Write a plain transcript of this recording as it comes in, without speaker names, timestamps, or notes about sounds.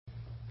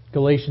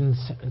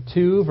Galatians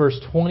 2, verse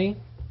 20.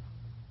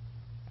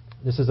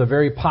 This is a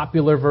very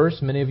popular verse.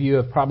 Many of you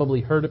have probably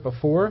heard it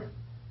before.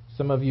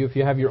 Some of you, if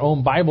you have your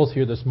own Bibles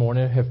here this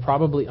morning, have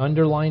probably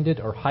underlined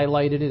it or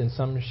highlighted it in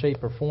some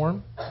shape or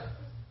form.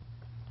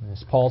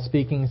 As Paul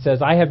speaking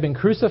says, I have been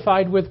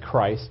crucified with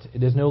Christ.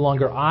 It is no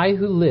longer I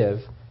who live,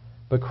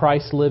 but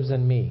Christ lives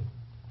in me.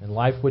 In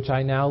life which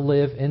I now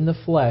live in the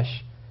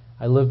flesh,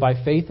 I live by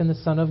faith in the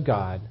Son of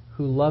God,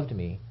 who loved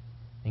me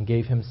and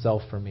gave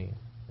himself for me.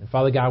 And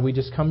Father God, we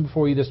just come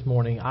before you this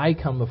morning. I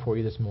come before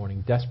you this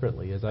morning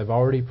desperately, as I've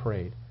already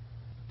prayed,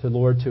 to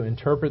Lord, to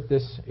interpret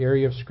this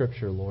area of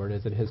Scripture, Lord,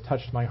 as it has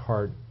touched my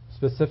heart,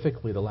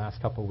 specifically the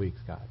last couple of weeks,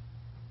 God.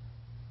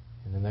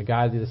 And then that,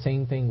 God, the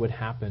same thing would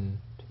happen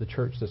to the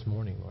church this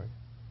morning, Lord.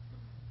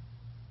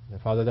 And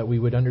Father, that we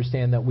would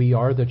understand that we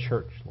are the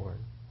church, Lord,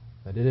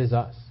 that it is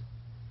us.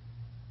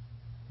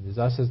 It is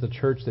us as the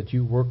church that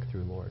you work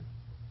through, Lord.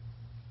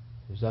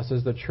 It is us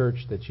as the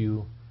church that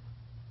you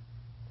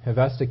have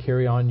us to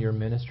carry on your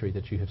ministry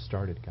that you have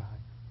started, God.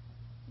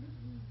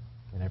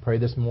 And I pray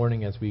this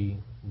morning as we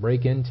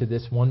break into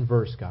this one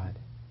verse, God,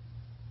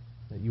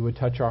 that you would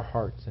touch our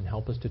hearts and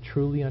help us to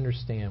truly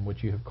understand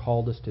what you have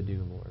called us to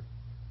do, Lord.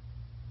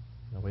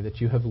 The way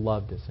that you have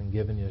loved us and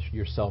given us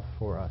yourself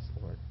for us,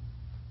 Lord.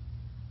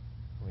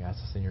 We ask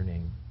this in your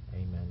name.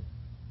 Amen.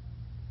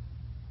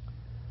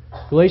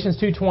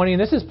 Galatians 2:20, and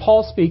this is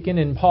Paul speaking,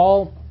 and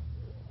Paul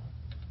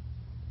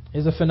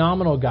is a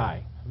phenomenal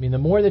guy. I mean, the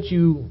more that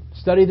you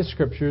study the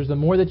Scriptures, the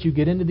more that you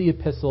get into the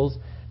epistles,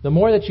 the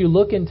more that you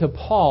look into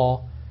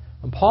Paul,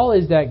 and Paul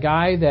is that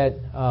guy that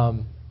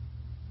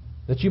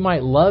that you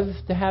might love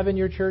to have in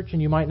your church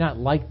and you might not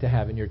like to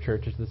have in your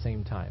church at the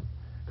same time.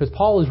 Because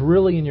Paul is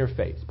really in your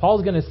face.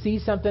 Paul's going to see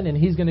something and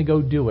he's going to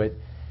go do it.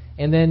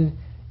 And then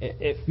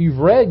if you've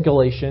read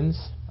Galatians,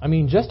 I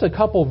mean, just a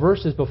couple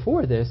verses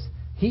before this,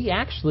 he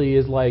actually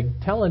is like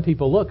telling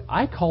people, look,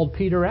 I called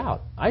Peter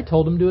out. I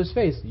told him to his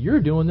face, you're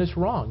doing this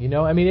wrong. You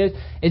know, I mean,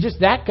 it's just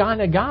that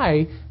kind of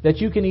guy that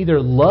you can either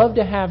love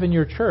to have in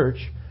your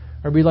church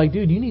or be like,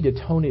 dude, you need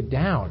to tone it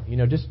down. You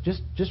know,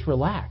 just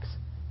relax.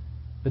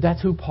 But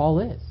that's who Paul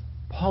is.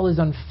 Paul is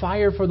on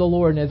fire for the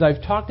Lord. And as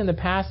I've talked in the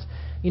past,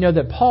 you know,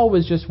 that Paul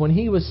was just, when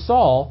he was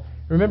Saul,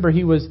 remember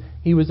he was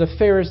a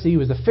Pharisee. He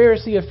was the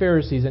Pharisee of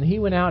Pharisees. And he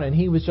went out and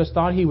he was just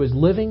thought he was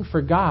living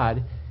for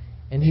God.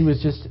 And he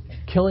was just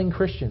killing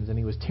Christians, and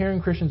he was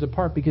tearing Christians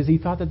apart because he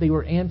thought that they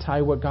were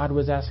anti what God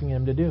was asking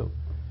him to do.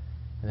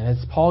 And then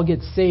as Paul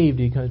gets saved,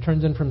 he kind of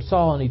turns in from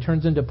Saul, and he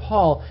turns into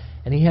Paul,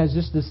 and he has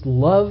just this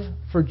love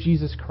for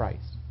Jesus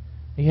Christ.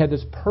 He had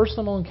this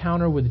personal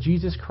encounter with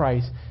Jesus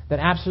Christ that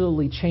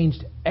absolutely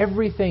changed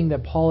everything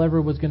that Paul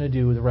ever was going to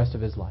do the rest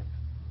of his life.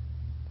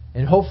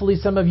 And hopefully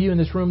some of you in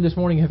this room this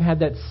morning have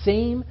had that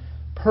same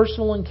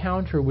personal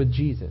encounter with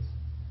Jesus,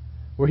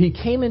 where he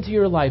came into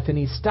your life and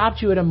he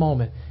stopped you at a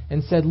moment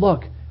and said,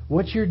 look,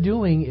 what you're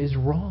doing is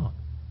wrong.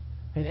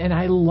 And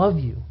I love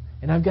you.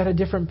 And I've got a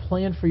different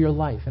plan for your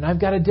life. And I've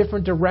got a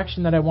different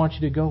direction that I want you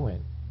to go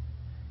in.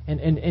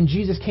 And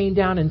Jesus came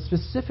down and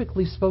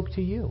specifically spoke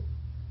to you.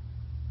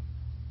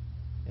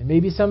 And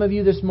maybe some of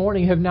you this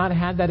morning have not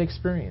had that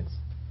experience.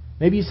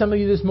 Maybe some of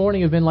you this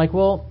morning have been like,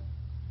 well,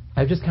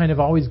 I've just kind of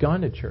always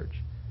gone to church.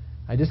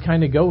 I just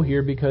kind of go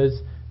here because,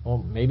 well,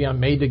 maybe I'm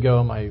made to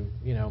go. My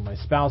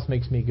spouse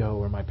makes me go,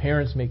 or my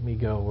parents make me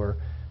go, or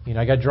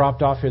I got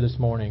dropped off here this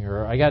morning,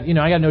 or I got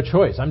no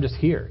choice. I'm just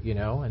here,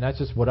 and that's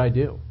just what I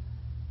do.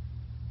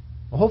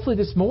 Well, hopefully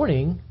this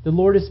morning the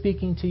Lord is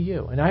speaking to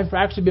you, and I've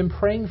actually been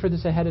praying for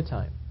this ahead of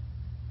time,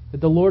 that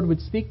the Lord would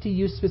speak to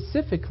you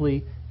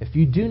specifically if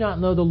you do not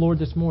know the Lord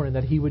this morning,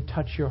 that He would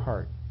touch your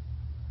heart,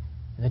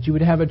 and that you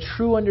would have a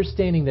true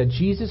understanding that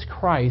Jesus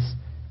Christ,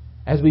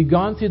 as we've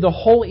gone through the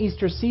whole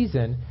Easter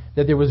season,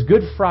 that there was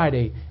Good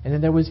Friday, and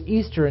then there was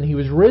Easter, and He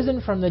was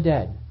risen from the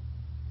dead.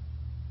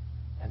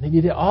 And then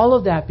He did all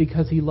of that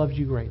because He loved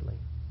you greatly.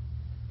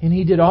 And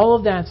He did all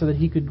of that so that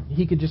He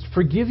could just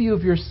forgive you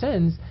of your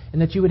sins,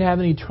 and that you would have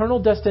an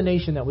eternal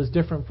destination that was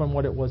different from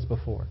what it was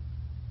before.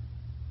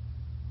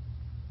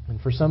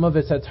 And for some of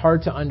us, that's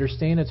hard to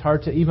understand. It's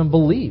hard to even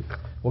believe.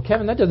 Well,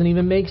 Kevin, that doesn't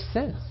even make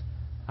sense.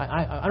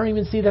 I don't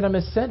even see that I'm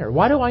a sinner.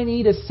 Why do I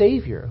need a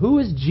Savior? Who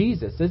is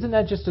Jesus? Isn't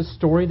that just a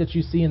story that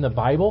you see in the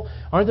Bible?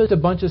 Aren't those a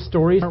bunch of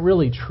stories that aren't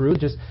really true?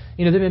 Just,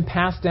 they've been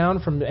passed down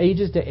from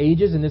ages to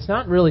ages, and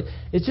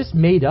it's just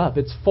made up.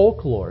 It's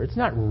folklore. It's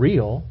not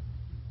real.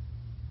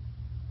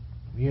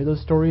 We hear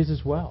those stories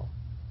as well.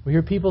 We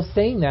hear people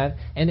saying that,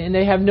 and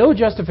they have no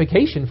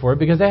justification for it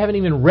because they haven't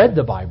even read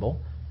the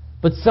Bible.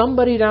 But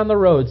somebody down the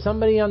road,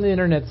 somebody on the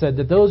internet said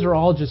that those are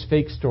all just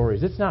fake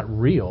stories. It's not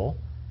real.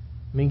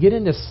 I mean, get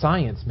into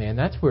science, man.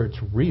 That's where it's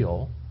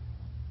real.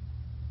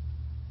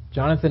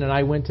 Jonathan and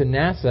I went to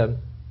NASA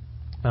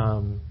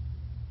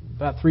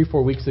about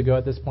 3-4 weeks ago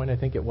at this point, I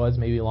think it was,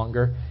 maybe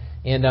longer.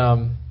 And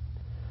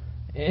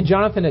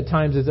Jonathan at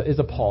times is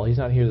a Paul. He's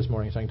not here this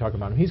morning, so I can talk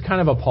about him. He's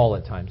kind of a Paul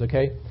at times,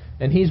 okay?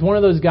 And he's one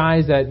of those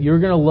guys that you're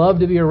going to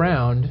love to be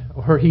around,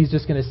 or he's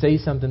just going to say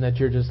something that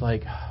you're just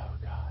like, oh,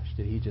 gosh,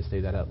 did he just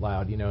say that out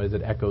loud? As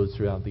it echoes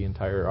throughout the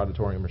entire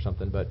auditorium or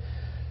something. But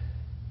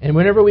And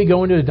whenever we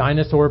go into a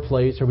dinosaur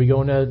place or we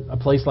go into a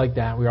place like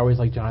that, we're always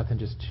like, Jonathan,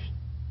 just,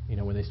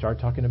 when they start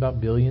talking about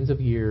billions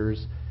of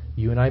years,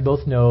 you and I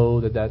both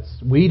know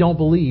we don't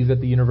believe that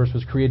the universe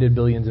was created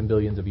billions and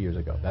billions of years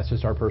ago. That's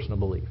just our personal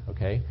belief,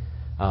 okay?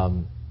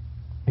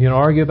 You can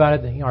argue about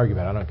it, then you argue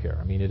about it. I don't care.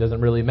 I mean, it doesn't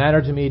really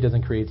matter to me. It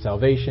doesn't create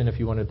salvation. If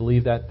you want to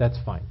believe that, that's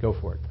fine. Go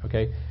for it,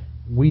 okay?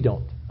 We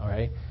don't, all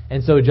right?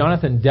 And so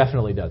Jonathan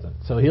definitely doesn't.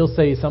 So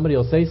somebody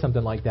will say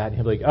something like that, and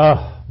he'll be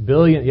like,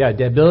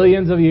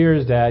 billions of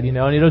years, Dad, and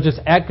it'll just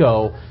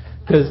echo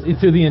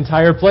through the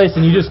entire place,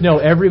 and you just know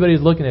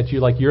everybody's looking at you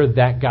like you're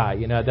that guy,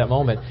 at that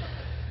moment.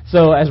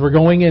 So as we're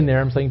going in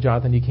there, I'm saying,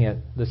 Jonathan, you can't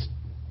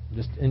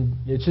just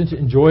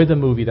enjoy the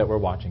movie that we're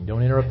watching.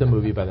 Don't interrupt the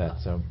movie by that.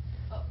 So.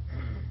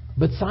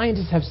 But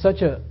scientists have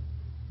such a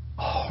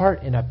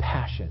heart and a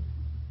passion.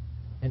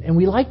 And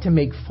we like to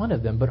make fun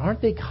of them, but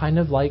aren't they kind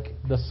of like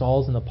the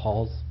Sauls and the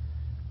Pauls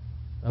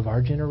of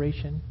our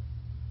generation?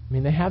 I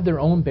mean, they have their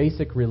own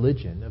basic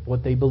religion of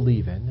what they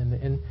believe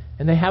in,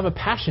 and they have a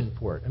passion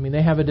for it. I mean,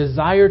 they have a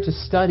desire to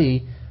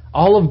study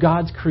all of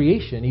God's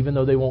creation, even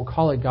though they won't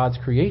call it God's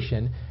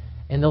creation,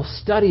 and they'll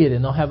study it,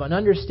 and they'll have an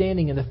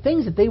understanding. And the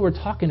things that they were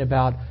talking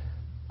about,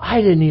 I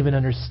didn't even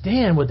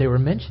understand what they were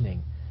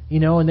mentioning.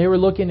 And they were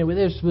looking at,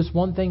 there's this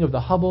one thing of the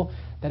Hubble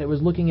that it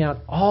was looking at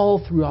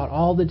all throughout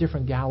all the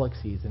different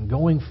galaxies and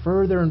going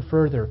further and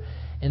further.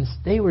 And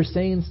they were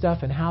saying stuff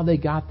and how they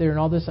got there and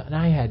all this. And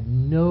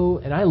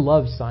I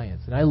love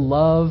science and I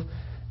love,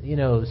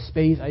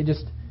 space. I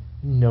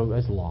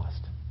was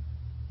lost.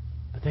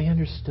 But they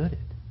understood it.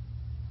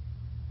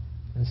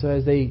 And so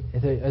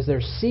as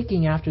they're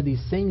seeking after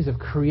these things of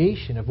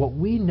creation, of what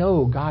we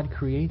know God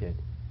created,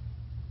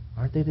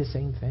 aren't they the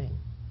same thing?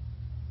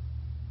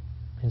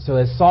 And so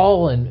as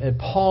Saul and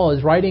Paul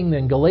is writing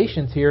in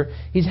Galatians here,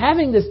 he's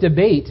having this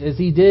debate, as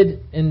he did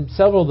in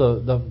several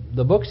of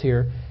the books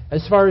here,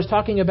 as far as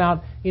talking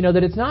about,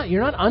 that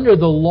you're not under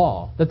the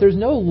law, that there's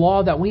no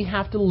law that we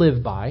have to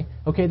live by,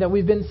 okay, that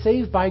we've been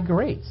saved by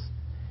grace.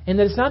 And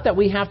that it's not that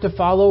we have to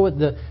follow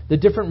the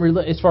different,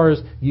 as far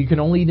as you can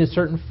only eat a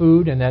certain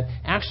food, and that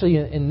actually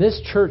in this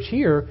church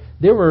here,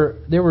 there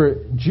were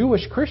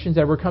Jewish Christians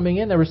that were coming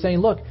in that were saying,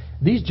 look,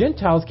 these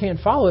Gentiles can't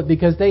follow it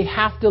because they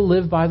have to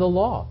live by the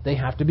law. They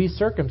have to be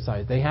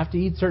circumcised. They have to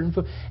eat certain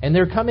food. And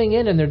they're coming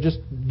in and they're just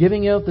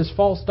giving out this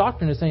false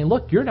doctrine and saying,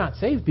 look, you're not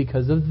saved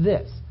because of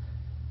this.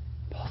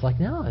 Paul's like,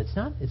 no, it's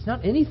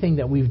not anything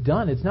that we've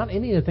done. It's not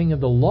anything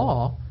of the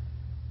law.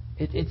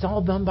 It's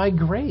all done by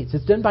grace.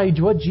 It's done by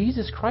what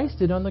Jesus Christ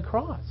did on the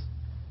cross.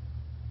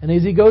 And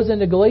as he goes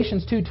into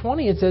Galatians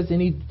 2:20, it says,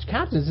 and he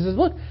caps it, it says,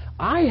 look,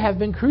 I have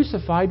been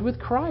crucified with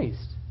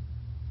Christ.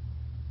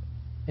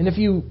 And if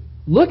you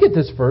look at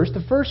this verse,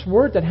 the first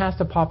word that has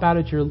to pop out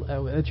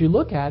that you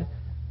look at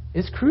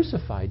is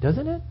crucified,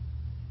 doesn't it?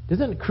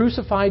 Doesn't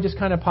crucify just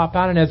kind of pop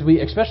out? And as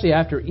especially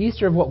after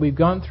Easter, of what we've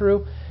gone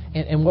through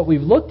and what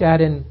we've looked at,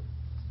 and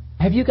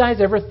have you guys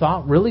ever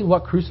thought really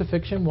what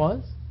crucifixion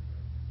was?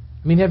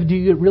 I mean, do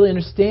you really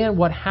understand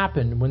what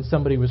happened when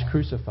somebody was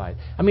crucified?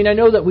 I mean, I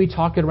know that we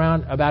talk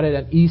about it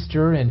at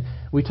Easter, and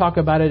we talk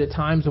about it at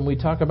times when we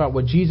talk about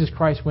what Jesus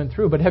Christ went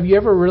through, but have you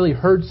ever really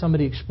heard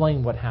somebody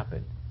explain what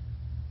happened?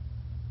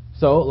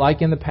 So,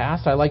 like in the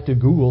past, I like to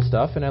Google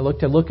stuff, and I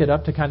look it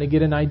up to kind of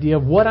get an idea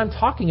of what I'm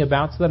talking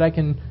about so that I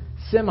can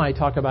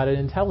semi-talk about it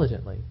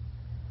intelligently.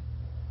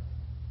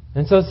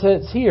 And so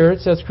it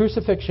says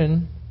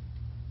crucifixion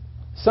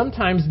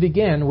sometimes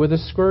began with a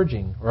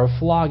scourging or a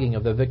flogging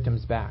of the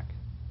victim's back.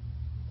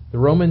 The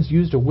Romans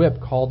used a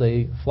whip called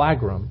a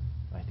flagrum,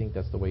 I think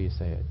that's the way you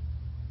say it,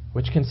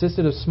 which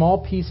consisted of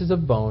small pieces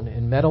of bone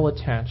and metal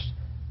attached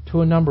to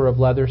a number of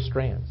leather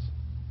strands.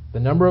 The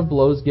number of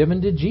blows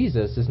given to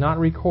Jesus is not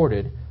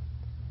recorded.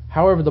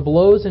 However, the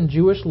blows in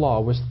Jewish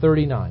law was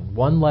 39,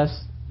 one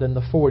less than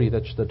the 40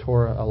 that the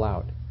Torah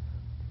allowed,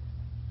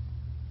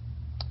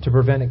 to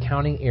prevent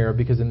accounting error,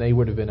 because then they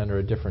would have been under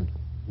a different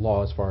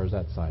law as far as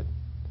that side.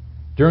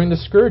 During the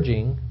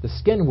scourging, the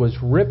skin was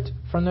ripped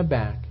from the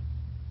back,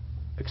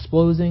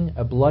 exposing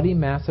a bloody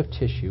mass of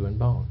tissue and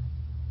bone.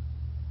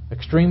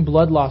 Extreme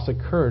blood loss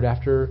occurred,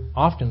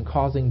 often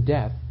causing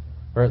death,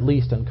 or at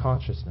least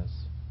unconsciousness.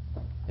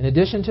 In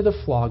addition to the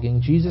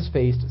flogging, Jesus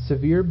faced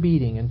severe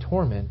beating and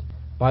torment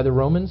by the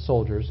Roman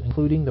soldiers,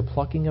 including the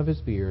plucking of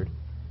his beard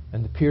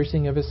and the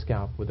piercing of his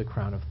scalp with a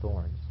crown of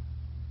thorns.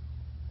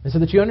 And so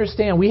that you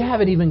understand, we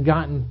haven't even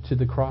gotten to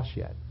the cross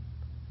yet.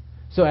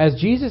 So as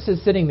Jesus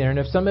is sitting there, and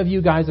if some of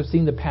you guys have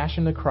seen the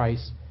Passion of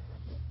Christ,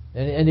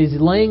 and he's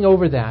laying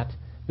over that,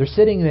 they're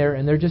sitting there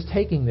and they're just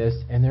taking this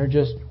and they're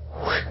just,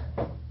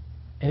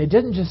 and it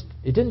didn't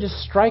just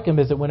strike him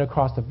as it went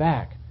across the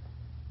back.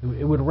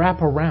 It would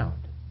wrap around,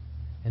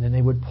 and then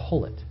they would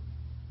pull it,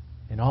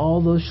 and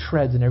all those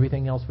shreds and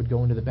everything else would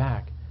go into the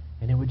back,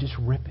 and it would just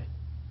rip it.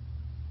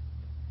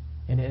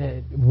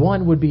 And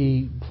one would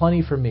be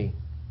plenty for me,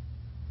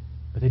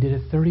 but they did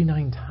it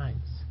 39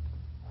 times.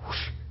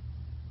 Whoosh.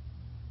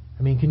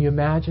 I mean, can you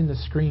imagine the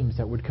screams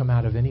that would come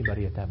out of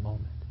anybody at that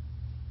moment?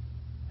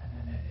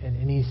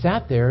 And he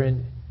sat there,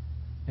 and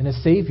a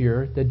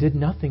Savior that did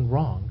nothing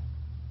wrong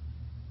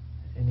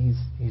And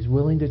he's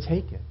willing to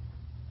take it.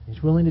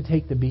 He's willing to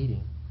take the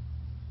beating.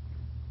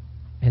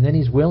 And then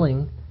he's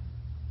willing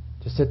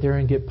to sit there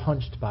and get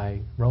punched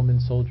by Roman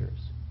soldiers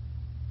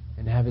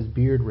and to have his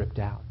beard ripped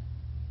out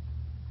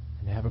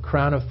and to have a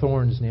crown of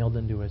thorns nailed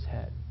into his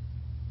head.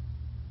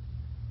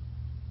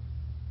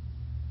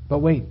 But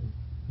wait,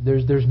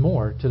 there's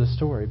more to the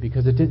story,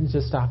 because it didn't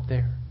just stop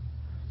there.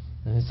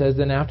 And it says,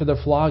 then after the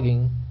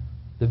flogging,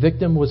 the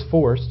victim was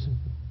forced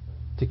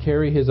to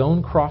carry his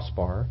own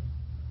crossbar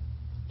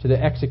to the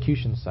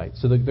execution site.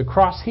 So the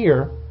cross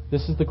here,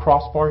 this is the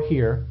crossbar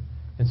here,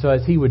 and so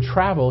as he would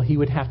travel, he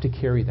would have to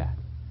carry that.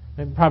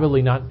 And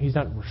probably not, he's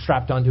not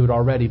strapped onto it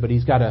already, but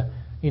he's got to,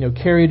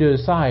 carry it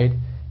aside,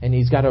 and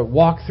he's got to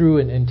walk through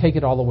and take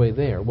it all the way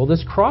there. Well,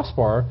 this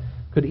crossbar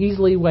could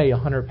easily weigh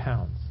 100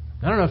 pounds.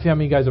 I don't know if how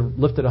many guys have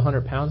lifted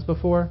 100 pounds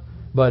before,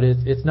 but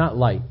it's not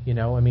light,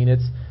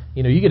 it's,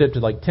 you get up to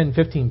like 10,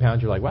 15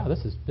 pounds, you're like, wow,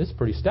 this is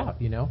pretty stout,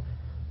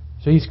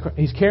 So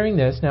he's carrying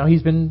this. Now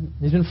he's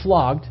been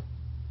flogged.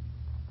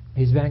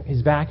 His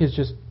back is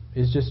just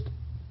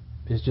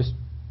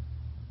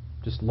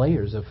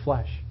layers of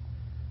flesh,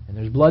 and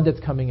there's blood that's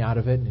coming out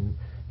of it, and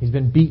he's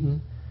been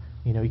beaten.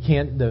 He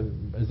can't.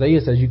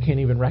 Isaiah says you can't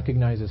even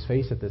recognize his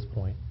face at this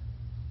point.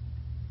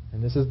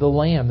 And this is the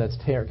Lamb that's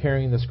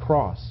carrying this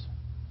cross.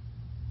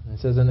 And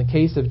it says, in the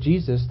case of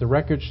Jesus, the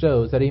record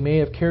shows that he may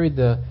have carried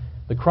the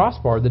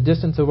crossbar the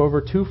distance of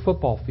over 2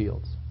 football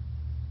fields.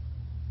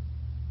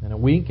 In a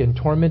weak and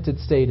tormented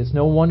state, it's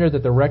no wonder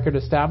that the record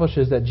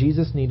establishes that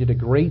Jesus needed a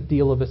great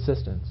deal of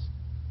assistance.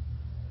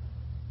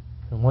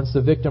 And once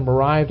the victim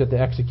arrived at the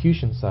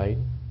execution site,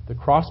 the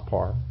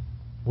crossbar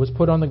was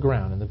put on the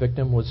ground, and the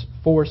victim was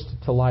forced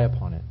to lie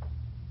upon it.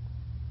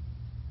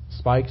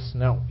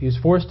 He was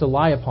forced to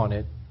lie upon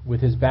it with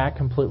his back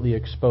completely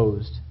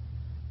exposed,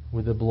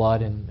 with the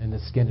blood and the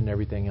skin and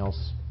everything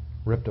else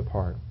ripped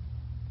apart.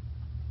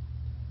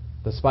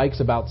 The spikes,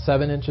 about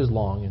 7 inches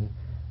long and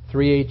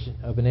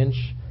 3/8 of an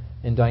inch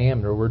in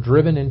diameter, were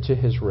driven into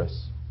his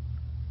wrists.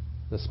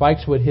 The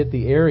spikes would hit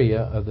the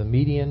area of the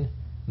median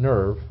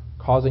nerve,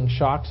 causing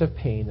shocks of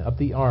pain up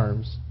the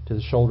arms to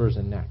the shoulders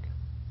and neck.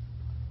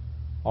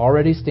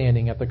 Already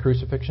standing at the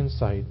crucifixion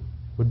site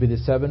would be the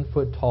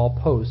 7-foot-tall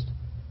post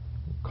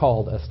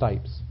called a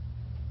stipes.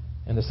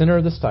 In the center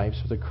of the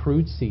stipes was a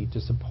crude seat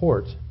to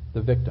support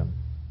the victim.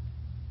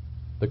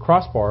 The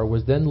crossbar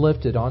was then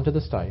lifted onto the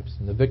stipes,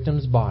 and the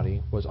victim's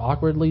body was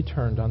awkwardly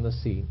turned on the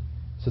seat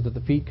so that the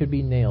feet could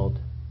be nailed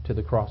to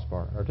the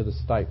crossbar, or to the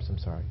stipes,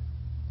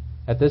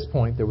 At this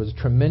point, there was a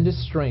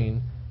tremendous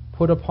strain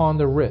put upon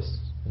the wrists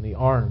and the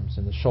arms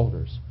and the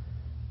shoulders,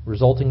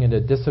 resulting in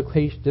a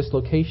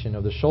dislocation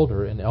of the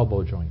shoulder and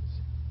elbow joints.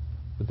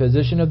 The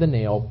position of the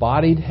nail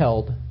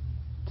held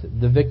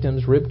the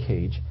victim's rib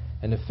cage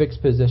in a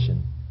fixed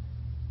position,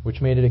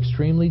 which made it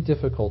extremely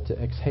difficult to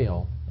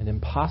exhale and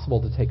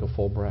impossible to take a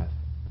full breath.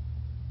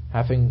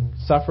 Having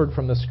suffered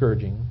from the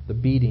scourging, the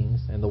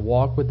beatings, and the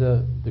walk with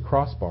the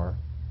crossbar,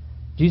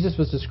 Jesus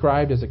was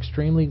described as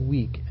extremely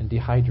weak and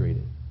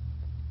dehydrated.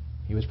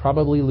 He was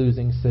probably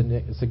losing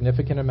a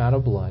significant amount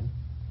of blood,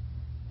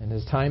 and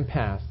as time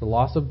passed, the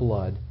loss of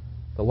blood,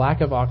 the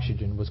lack of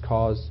oxygen, was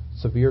caused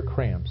severe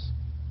cramps,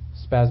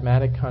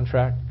 spasmodic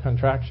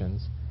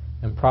contractions,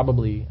 and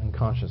probably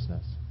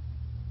unconsciousness.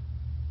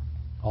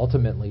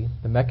 Ultimately,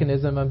 the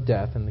mechanism of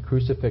death in the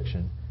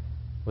crucifixion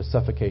was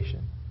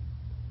suffocation.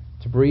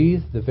 To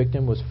breathe, the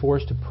victim was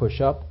forced to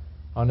push up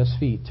on his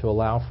feet to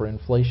allow for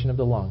inflation of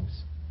the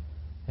lungs,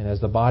 and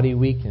as the body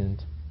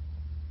weakened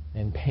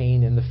and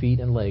pain in the feet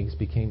and legs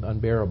became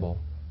unbearable,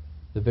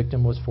 the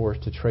victim was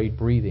forced to trade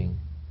breathing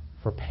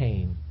for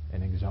pain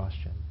and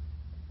exhaustion.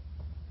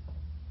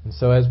 And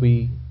so as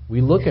we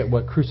look at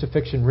what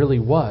crucifixion really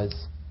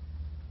was,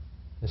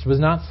 this was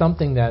not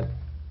something that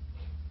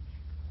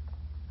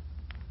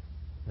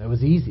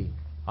was easy,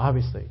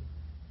 obviously.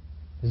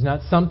 It's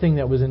not something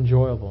that was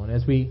enjoyable. And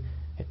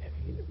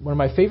one of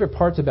my favorite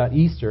parts about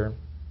Easter,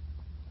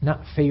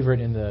 not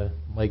favorite in the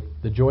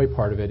joy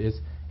part of it,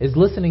 is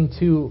listening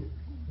to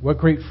what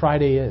Great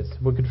Friday is,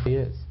 what Good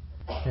Friday is,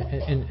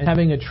 and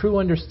having a true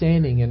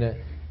understanding and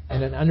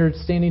an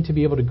understanding to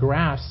be able to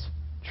grasp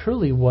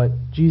truly what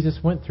Jesus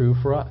went through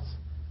for us.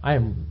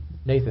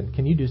 Nathan,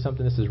 can you do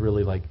something? This is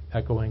really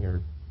echoing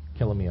or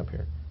killing me up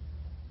here.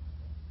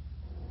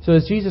 So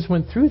as Jesus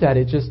went through that,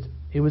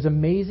 it was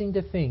amazing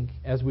to think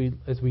as we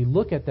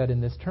look at that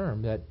in this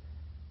term, that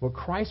what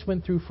Christ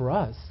went through for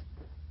us,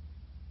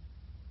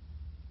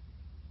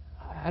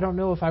 I don't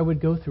know if I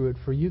would go through it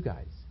for you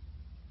guys.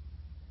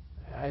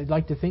 I'd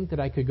like to think that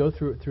I could go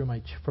through it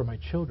for my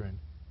children.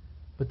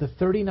 But the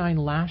 39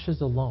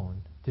 lashes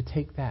alone, to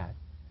take that,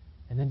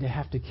 and then to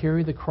have to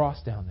carry the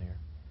cross down there,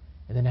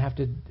 and then have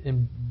to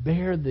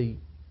bear the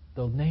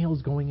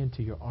nails going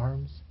into your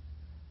arms,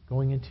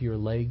 going into your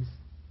legs,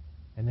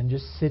 and then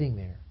just sitting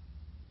there,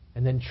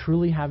 and then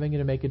truly having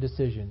to make a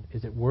decision,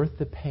 is it worth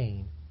the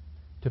pain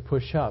to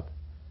push up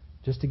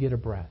just to get a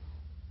breath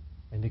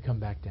and to come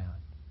back down?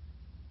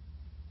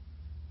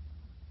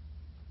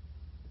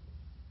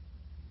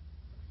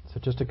 So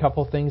just a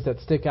couple things that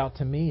stick out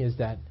to me is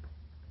that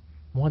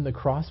One, the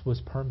cross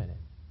was permanent.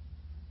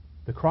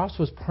 The cross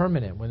was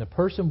permanent. When a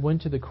person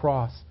went to the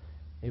cross,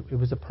 it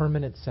was a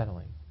permanent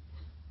settling.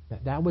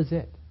 That was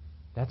it.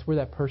 That's where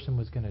that person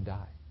was going to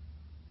die.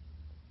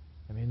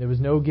 I mean, there was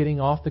no getting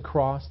off the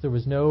cross. There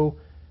was no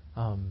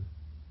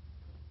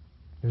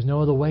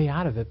other way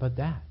out of it but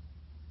that.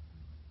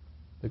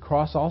 The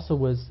cross also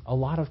was a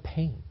lot of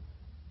pain.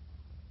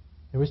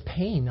 There was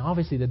pain,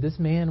 obviously, that this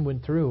man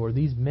went through, or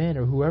these men,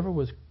 or whoever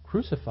was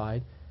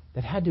crucified,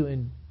 that had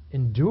to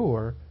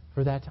endure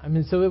for that time. I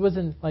mean, so it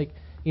wasn't like,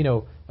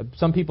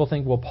 some people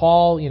think, well,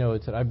 Paul,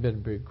 it said, I've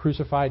been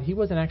crucified. He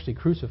wasn't actually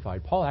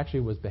crucified. Paul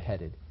actually was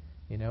beheaded,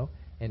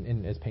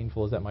 and as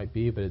painful as that might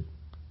be, but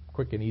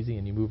quick and easy,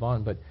 and you move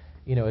on. But,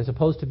 as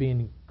opposed to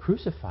being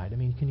crucified, I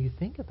mean, can you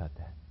think about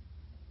that?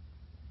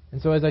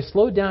 And so as I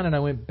slowed down and I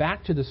went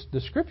back to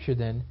the Scripture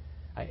then,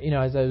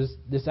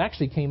 this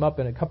actually came up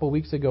in a couple of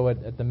weeks ago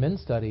at the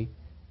men's study,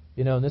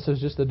 and this was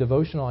just a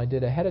devotional I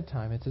did ahead of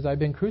time. It says, I've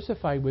been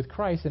crucified with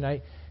Christ,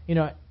 and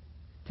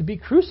to be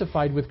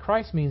crucified with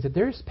Christ means that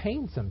there's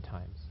pain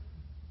sometimes.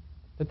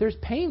 That there's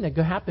pain that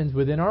happens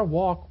within our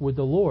walk with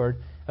the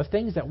Lord of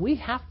things that we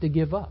have to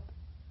give up.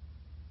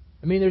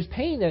 I mean, there's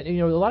pain that,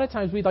 a lot of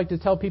times we'd like to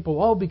tell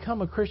people, oh,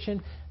 become a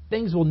Christian,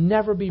 things will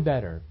never be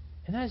better.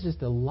 And that's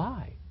just a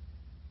lie.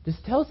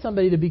 Just tell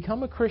somebody to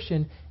become a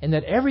Christian and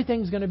that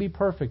everything's going to be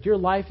perfect. Your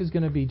life is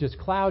going to be just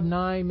cloud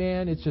nine,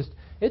 man.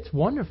 It's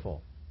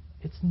wonderful.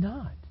 It's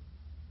not.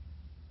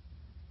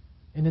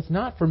 And it's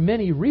not for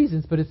many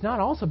reasons, but it's not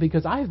also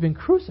because I have been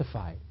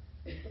crucified.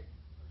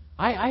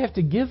 I have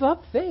to give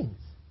up things.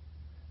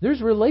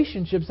 There's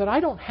relationships that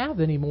I don't have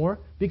anymore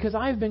because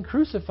I have been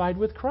crucified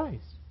with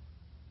Christ.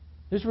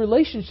 There's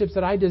relationships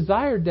that I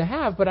desired to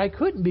have, but I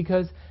couldn't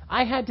because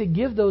I had to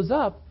give those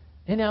up.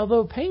 And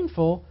although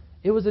painful,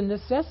 it was a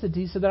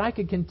necessity so that I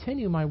could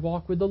continue my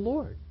walk with the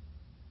Lord.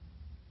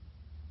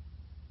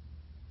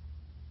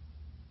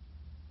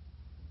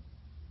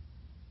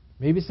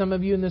 Maybe some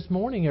of you in this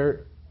morning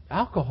are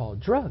alcohol,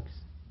 drugs.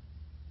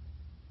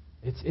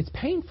 It's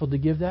painful to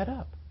give that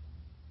up.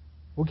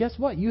 Well, guess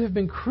what? You have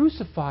been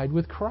crucified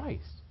with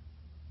Christ.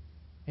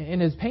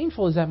 And as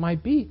painful as that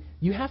might be,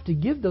 you have to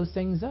give those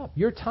things up.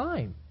 Your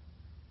time.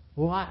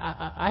 Well,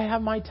 I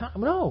have my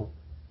time. No.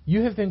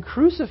 You have been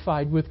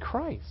crucified with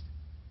Christ.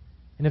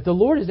 And if the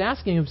Lord is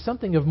asking of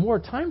something of more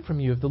time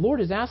from you, if the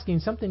Lord is asking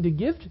something to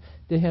give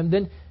to Him,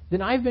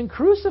 then I've been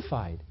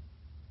crucified.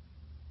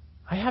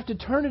 I have to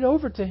turn it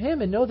over to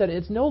Him and know that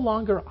it's no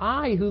longer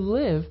I who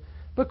live,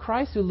 but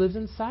Christ who lives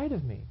inside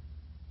of me.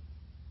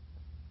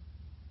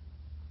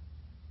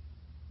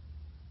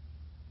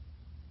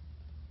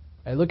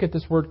 I look at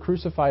this word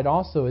crucified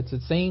also. It's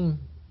the same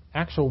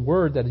actual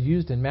word that is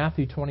used in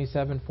Matthew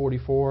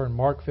 27:44 and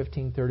Mark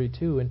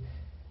 15:32,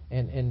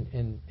 and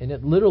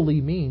it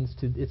literally means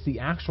it's the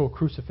actual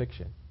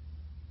crucifixion.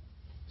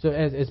 So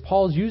as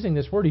Paul's using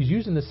this word, he's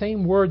using the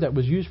same word that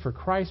was used for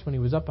Christ when he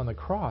was up on the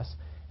cross.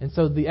 And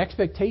so the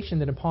expectation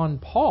that upon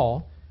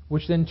Paul,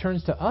 which then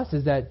turns to us,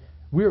 is that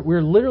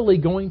we're literally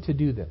going to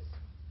do this.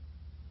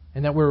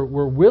 And that we're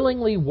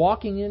willingly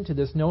walking into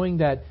this knowing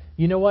that,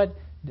 you know what,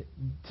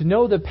 to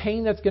know the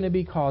pain that's going to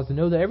be caused, to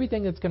know that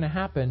everything that's going to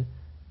happen,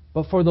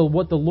 but for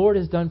what the Lord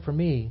has done for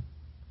me,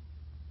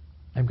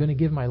 I'm going to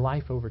give my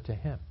life over to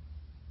Him.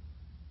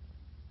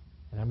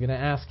 And I'm going to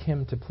ask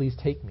Him to please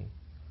take me.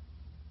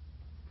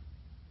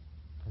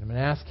 And I'm going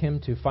to ask Him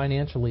to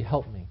financially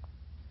help me.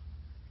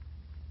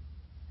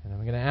 And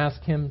I'm going to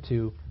ask Him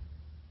to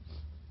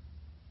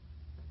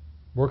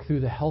work through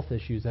the health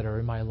issues that are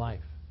in my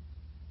life.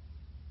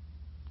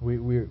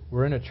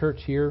 We're in a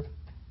church here.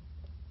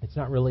 It's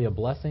not really a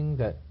blessing,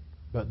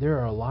 but there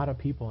are a lot of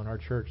people in our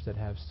church that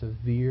have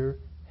severe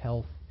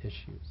health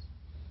issues.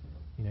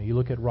 You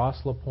look at Ross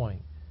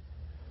LaPointe.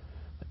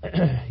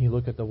 You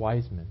look at the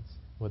Wisemans,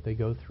 what they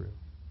go through.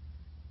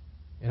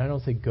 And I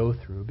don't say go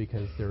through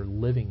because they're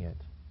living it.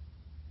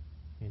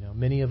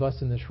 Many of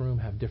us in this room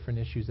have different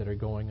issues that are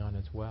going on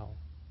as well.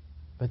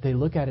 But they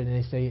look at it and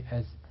they say,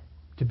 as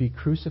to be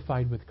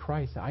crucified with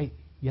Christ,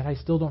 yet I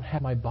still don't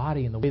have my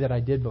body in the way that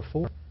I did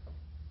before.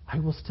 I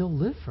will still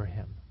live for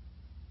Him.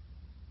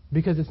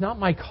 Because it's not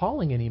my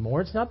calling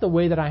anymore. It's not the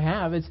way that I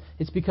have.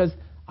 It's because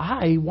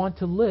I want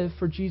to live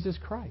for Jesus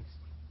Christ.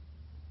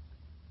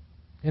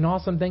 An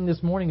awesome thing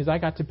this morning is I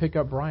got to pick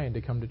up Brian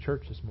to come to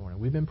church this morning.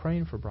 We've been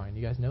praying for Brian.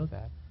 You guys know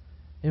that.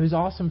 It was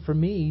awesome for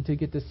me to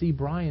get to see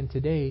Brian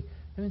today.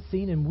 I haven't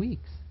seen him in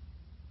weeks.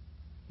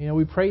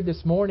 We prayed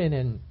this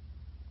morning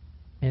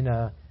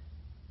and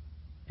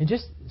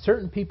just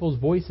certain people's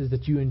voices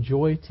that you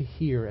enjoy to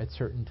hear at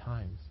certain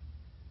times.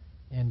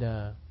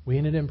 And we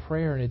ended in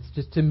prayer, and it's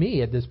just, to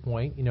me at this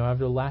point,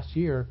 after the last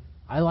year,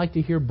 I like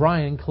to hear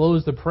Brian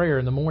close the prayer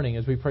in the morning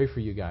as we pray for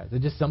you guys.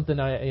 It's just something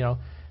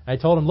I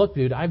told him, look,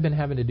 dude, I've been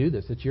having to do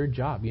this. It's your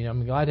job.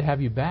 I'm glad to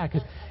have you back.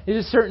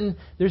 There's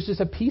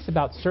just a piece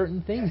about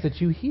certain things that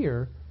you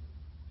hear.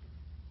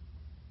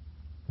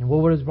 And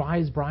why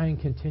does Brian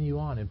continue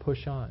on and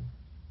push on?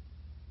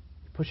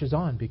 He pushes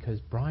on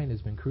because Brian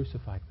has been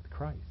crucified with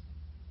Christ.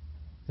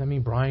 Does that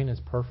mean Brian is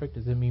perfect?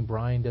 Does it mean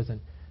Brian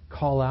doesn't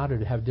call out or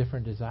to have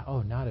different desire?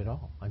 Oh, not at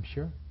all, I'm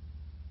sure.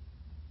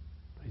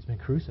 But he's been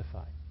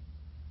crucified.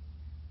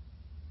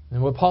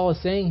 And what Paul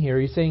is saying here,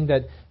 he's saying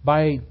that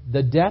by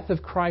the death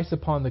of Christ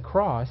upon the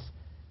cross,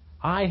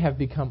 I have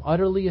become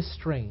utterly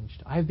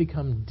estranged. I have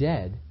become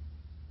dead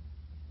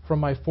from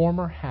my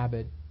former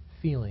habit,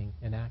 feeling,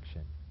 and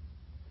action.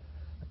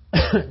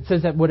 It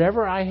says that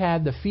whatever I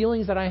had, the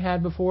feelings that I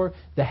had before,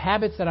 the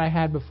habits that I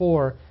had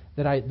before,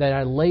 that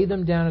I lay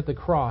them down at the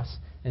cross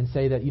and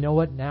say that, you know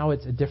what, now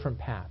it's a different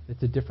path.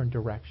 It's a different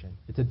direction.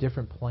 It's a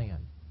different plan.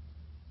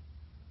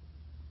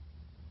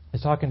 I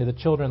was talking to the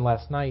children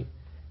last night,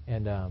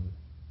 and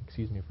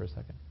excuse me for a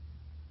second.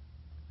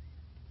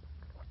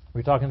 We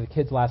were talking to the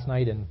kids last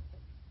night and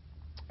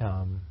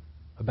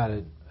about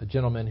a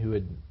gentleman who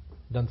had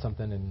done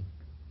something and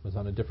was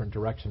on a different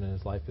direction in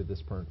his life at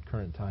this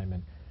current time,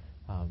 and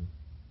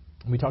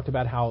we talked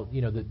about how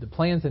the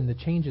plans and the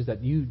changes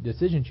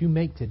decisions you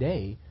make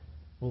today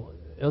will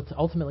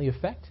ultimately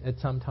affect at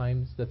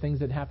sometimes the things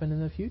that happen in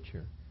the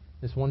future.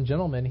 This one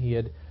gentleman, he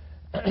had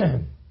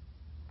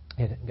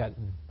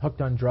gotten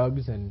hooked on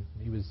drugs, and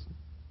he was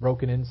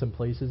broken in some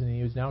places, and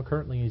he was now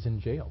currently he's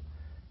in jail.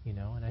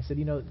 And I said,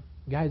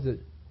 guys, that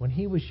when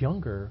he was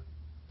younger,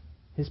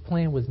 his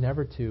plan was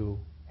never to,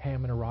 hey, I'm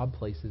going to rob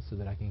places so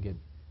that I can get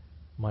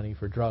money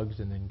for drugs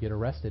and then get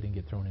arrested and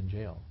get thrown in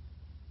jail.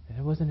 And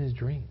it wasn't his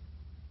dream.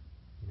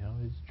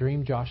 His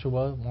dream,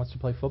 Joshua, wants to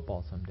play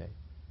football someday.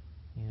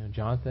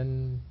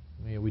 Jonathan,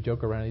 we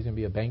joke around he's going to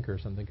be a banker or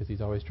something because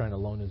he's always trying to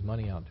loan his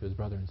money out to his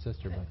brother and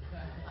sister.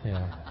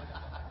 But,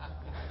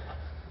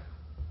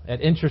 at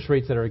interest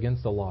rates that are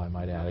against the law, I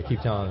might add. I keep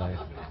telling them,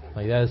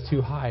 that is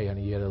too high,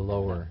 honey. You got to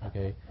lower.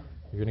 Okay,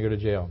 you're going to go to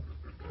jail.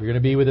 You're going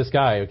to be with this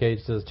guy. Okay,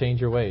 it says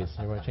change your ways.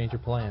 You're going to change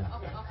your plan.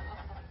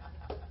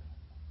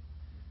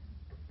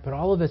 But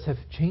all of us have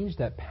changed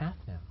that path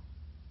now.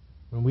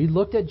 When we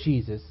looked at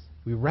Jesus,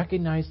 we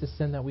recognized the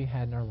sin that we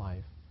had in our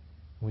life.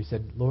 And we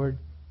said, Lord,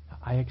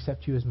 I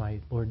accept you as my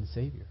Lord and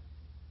Savior.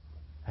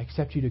 I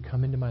accept you to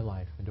come into my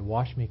life and to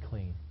wash me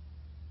clean.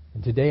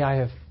 And today I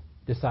have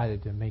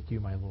decided to make you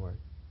my Lord.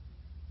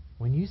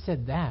 When you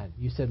said that,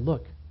 you said,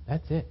 look,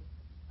 that's it.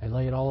 I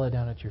lay it all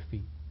down at your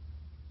feet.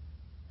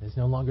 It's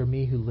no longer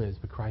me who lives,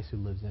 but Christ who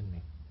lives in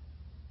me.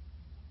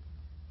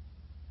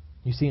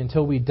 You see,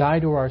 until we die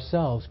to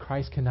ourselves,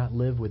 Christ cannot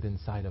live within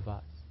inside of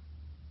us.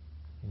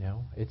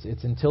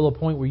 It's until a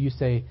point where you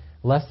say,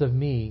 less of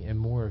me and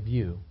more of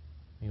you.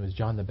 It was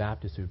John the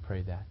Baptist who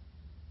prayed that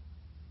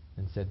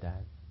and said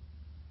that.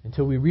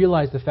 Until we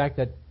realize the fact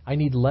that I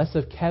need less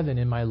of Kevin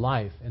in my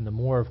life and the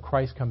more of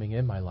Christ coming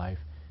in my life,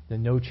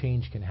 then no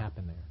change can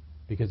happen there.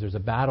 Because there's a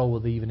battle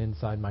with even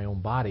inside my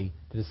own body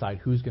to decide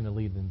who's going to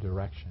lead in the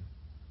direction.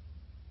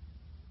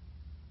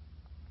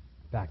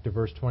 Back to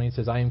verse 20, it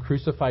says, I am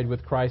crucified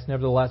with Christ,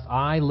 nevertheless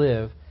I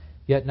live,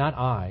 yet not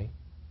I,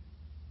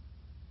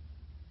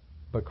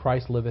 but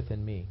Christ liveth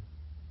in me.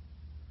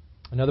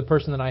 Another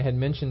person that I had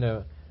mentioned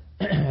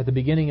at the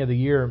beginning of the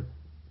year,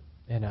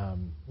 and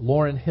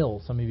Lauryn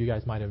Hill, some of you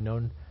guys might have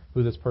known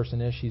who this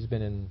person is.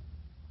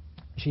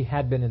 She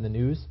had been in the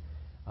news.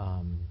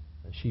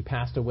 She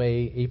passed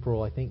away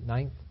April, I think,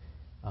 9th.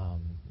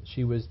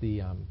 She was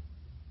the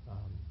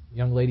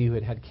young lady who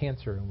had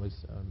cancer and was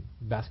a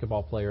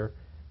basketball player.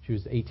 She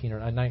was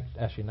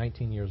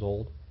 19 years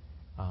old.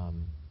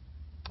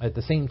 At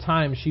the same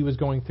time she was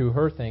going through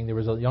her thing, there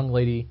was a young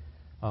lady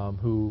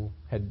who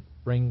had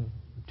brain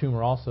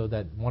tumor also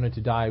that wanted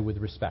to die with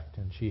respect,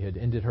 and she had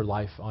ended her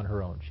life on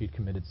her own. She'd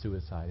committed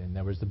suicide, and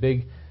there was the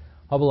big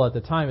hubbub at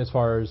the time as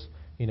far as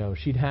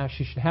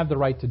she should have the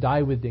right to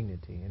die with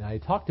dignity. And I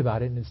talked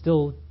about it, and it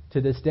still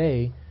to this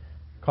day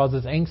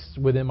causes angst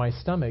within my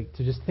stomach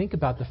to just think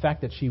about the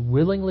fact that she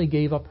willingly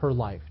gave up her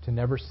life to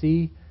never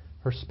see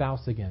her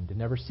spouse again, to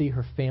never see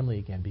her family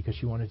again, because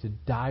she wanted to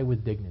die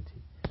with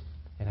dignity.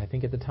 And I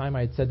think at the time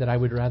I had said that I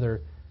would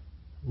rather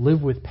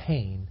live with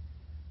pain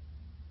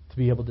to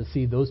be able to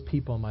see those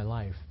people in my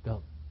life.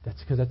 That's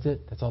because that's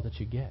it. That's all that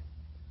you get.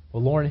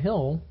 Well, Lauryn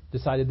Hill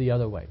decided the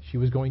other way. She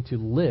was going to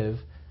live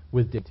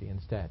with dignity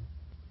instead.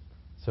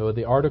 So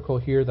the article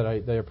here that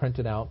I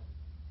printed out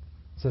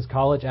says,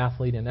 college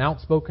athlete and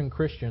outspoken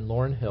Christian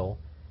Lauryn Hill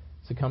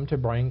succumbed to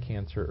brain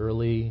cancer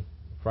early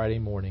Friday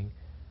morning.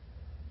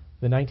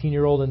 The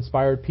 19-year-old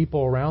inspired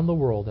people around the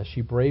world as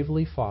she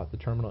bravely fought the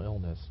terminal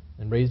illness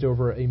and raised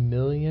over $1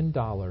 million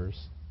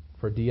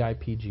for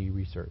DIPG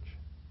research.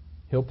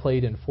 Hill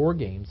played in 4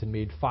 games and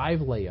made 5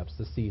 layups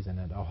this season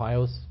at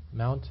Ohio's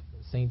Mount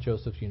St.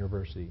 Joseph's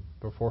University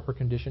before her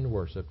condition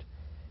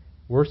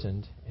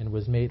worsened and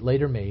was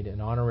later made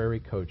an honorary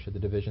coach at the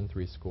Division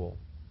III school.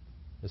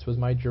 This was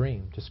my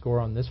dream, to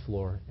score on this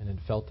floor, and it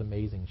felt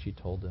amazing, she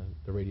told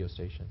the radio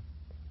station.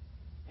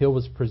 Hill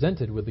was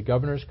presented with the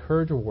Governor's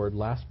Courage Award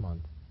last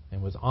month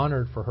and was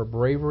honored for her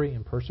bravery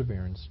and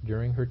perseverance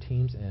during her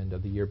team's end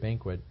of the year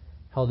banquet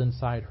held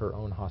inside her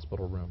own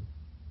hospital room.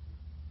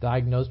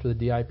 Diagnosed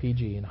with a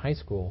DIPG in high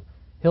school,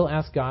 Hill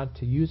asked God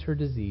to use her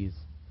disease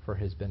for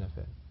His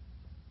benefit.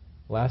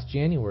 Last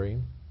January,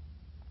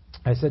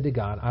 I said to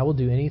God, I will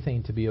do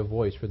anything to be a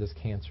voice for this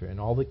cancer and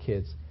all the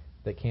kids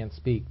that can't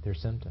speak their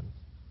symptoms.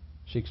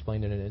 She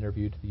explained in an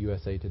interview to the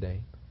USA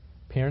Today.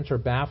 Parents are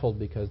baffled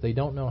because they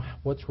don't know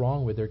what's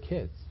wrong with their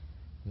kids,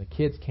 and the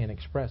kids can't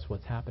express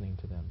what's happening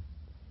to them.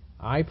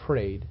 I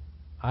prayed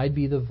I'd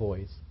be the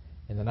voice,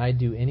 and that I'd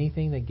do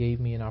anything that gave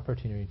me an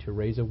opportunity to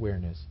raise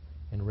awareness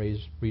and raise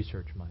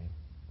research money.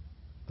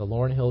 The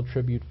Lauryn Hill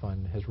Tribute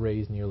Fund has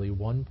raised nearly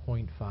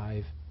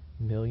 $1.5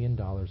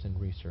 million in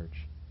research,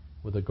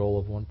 with a goal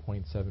of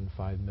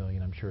 $1.75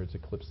 million. I'm sure it's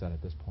eclipsed that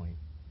at this point.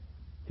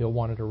 Hill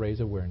wanted to raise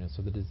awareness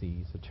of the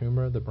disease, a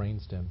tumor of the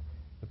brainstem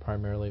that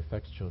primarily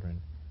affects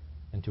children,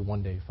 and to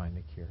one day find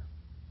a cure.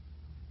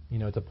 You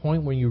know, it's a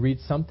point when you read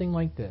something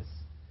like this,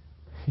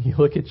 you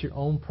look at your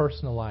own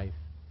personal life,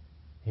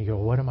 and you go,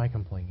 what am I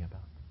complaining about?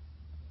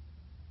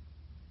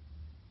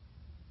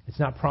 It's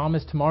not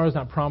promised. Tomorrow's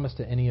not promised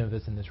to any of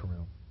us in this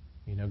room.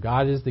 You know,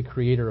 God is the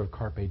creator of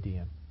Carpe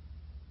Diem.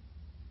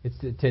 It's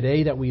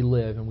today that we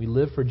live, and we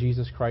live for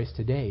Jesus Christ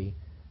today.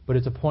 But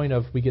it's a point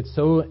of we get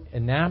so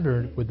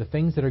enamored with the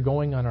things that are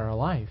going on in our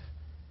life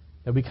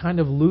that we kind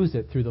of lose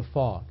it through the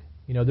fog.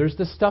 You know, there's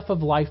the stuff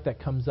of life that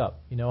comes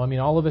up. You know, I mean,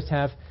 all of us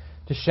have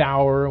to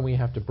shower, and we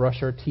have to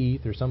brush our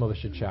teeth, or some of us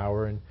should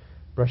shower and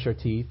brush our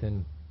teeth,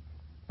 and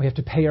we have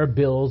to pay our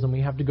bills, and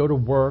we have to go to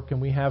work,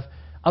 and we have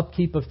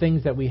upkeep of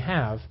things that we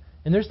have.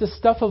 And there's the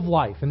stuff of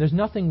life, and there's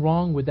nothing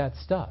wrong with that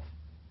stuff.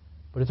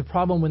 But it's a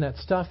problem when that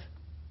stuff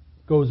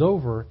goes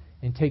over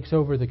and takes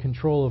over the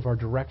control of our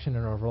direction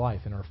in our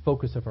life and our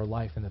focus of our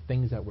life and the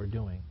things that we're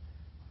doing.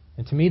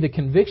 And to me, the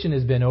conviction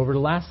has been over the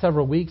last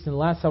several weeks and the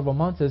last several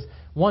months is,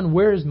 one,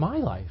 where is my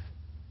life?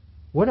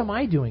 What am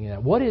I doing in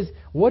that? What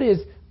is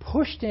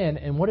pushed in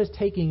and what is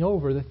taking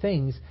over the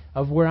things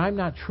of where I'm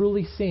not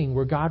truly seeing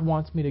where God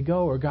wants me to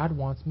go or God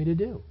wants me to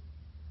do?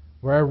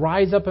 Where I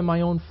rise up in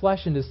my own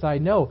flesh and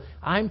decide, no,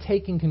 I'm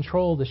taking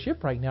control of the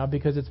ship right now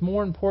because it's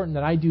more important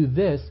that I do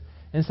this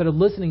instead of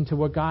listening to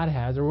what God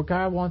has or what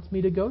God wants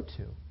me to go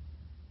to.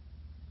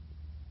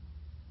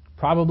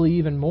 Probably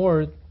even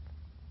more,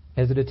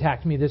 as it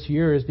attacked me this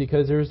year, is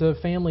because there's a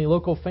family,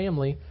 local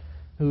family,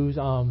 who's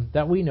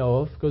that we know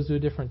of, goes to a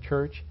different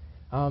church,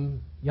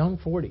 young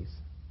 40s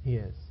he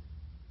is.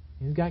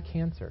 He's got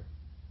cancer.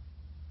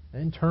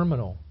 And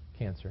terminal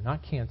cancer.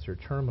 Not cancer,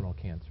 terminal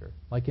cancer.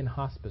 Like in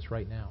hospice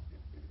right now.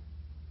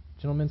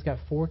 Gentleman's got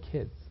 4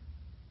 kids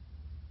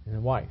and a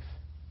wife.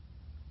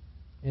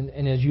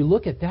 And as you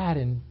look at that,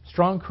 and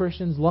strong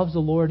Christians, loves the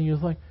Lord, and you're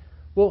like,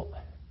 well,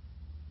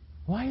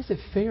 why is it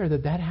fair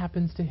that that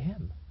happens to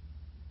him?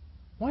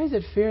 Why is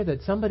it fair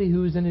that somebody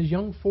who's in his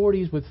young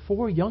 40s with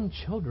 4 young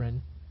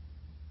children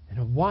and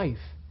a wife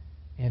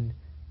and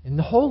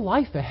the whole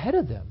life ahead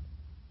of them,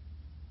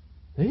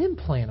 they didn't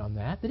plan on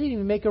that. They didn't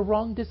even make a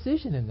wrong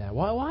decision in that.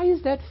 Why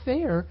is that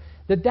fair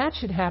that that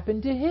should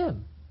happen to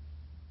him?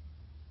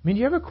 I mean, do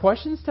you ever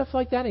question stuff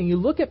like that? And you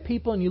look at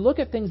people and you look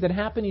at things that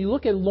happen. You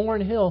look at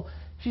Lauryn Hill.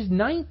 She's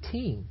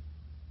 19.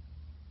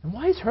 And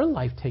why is her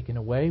life taken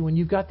away when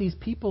you've got these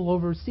people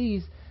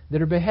overseas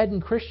that are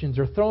beheading Christians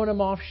or throwing them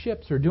off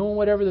ships or doing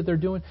whatever that they're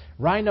doing,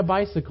 riding a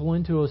bicycle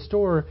into a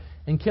store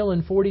and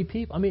killing 40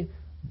 people? I mean,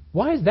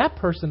 why is that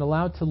person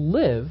allowed to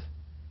live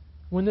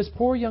when this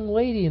poor young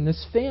lady and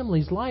this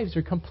family's lives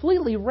are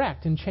completely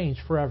wrecked and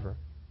changed forever?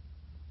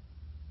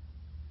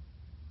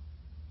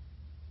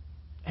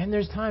 And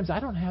there's times I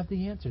don't have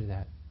the answer to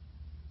that.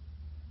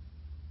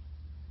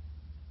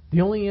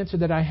 The only answer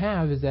that I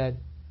have is that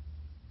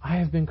I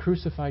have been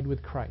crucified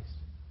with Christ.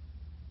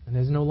 And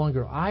there's no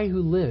longer I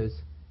who lives,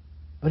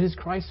 but it's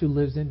Christ who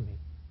lives in me.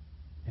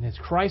 And it's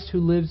Christ who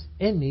lives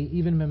in me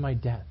even in my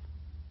death.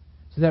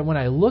 So that when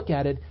I look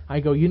at it, I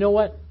go, you know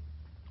what?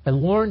 A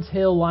Lauryn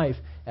Hill life,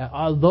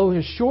 although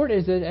as short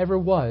as it ever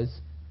was,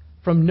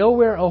 from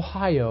nowhere,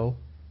 Ohio,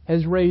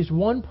 has raised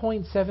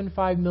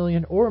 $1.75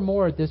 million or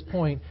more at this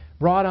point,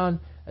 brought on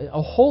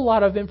a whole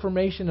lot of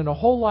information and a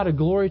whole lot of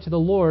glory to the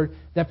Lord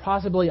that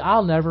possibly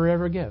I'll never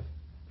ever give.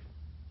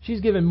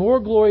 She's given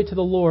more glory to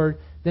the Lord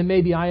than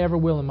maybe I ever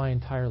will in my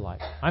entire life.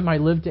 I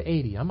might live to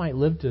 80. I might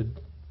live to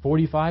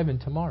 45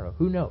 and tomorrow.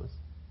 Who knows?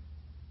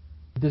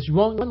 This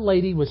one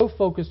lady was so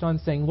focused on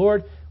saying,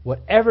 Lord,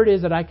 whatever it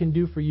is that I can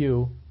do for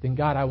you, then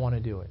God, I want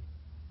to do it.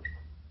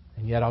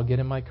 And yet I'll get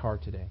in my car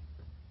today,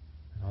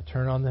 and I'll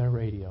turn on the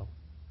radio,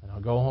 and I'll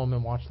go home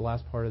and watch the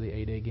last part of the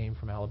 8A game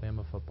from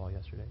Alabama football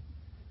yesterday.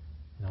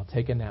 And I'll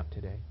take a nap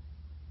today.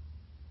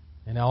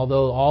 And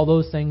although all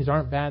those things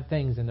aren't bad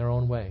things in their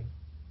own way,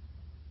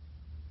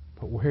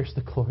 but where's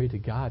the glory to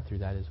God through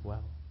that as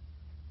well?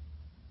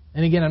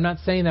 And again, I'm not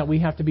saying that we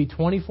have to be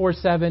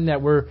 24/7,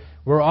 that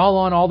we're all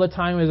on all the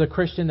time as a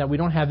Christian, that we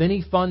don't have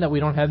any fun, that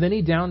we don't have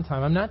any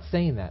downtime. I'm not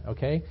saying that,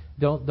 okay?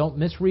 Don't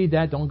misread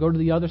that. Don't go to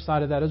the other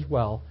side of that as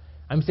well.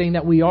 I'm saying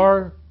that we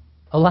are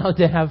allowed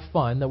to have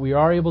fun, that we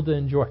are able to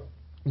enjoy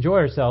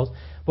ourselves.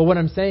 But what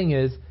I'm saying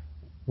is,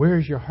 where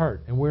is your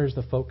heart and where is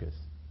the focus?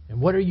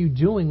 And what are you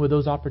doing with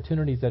those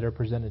opportunities that are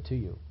presented to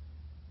you?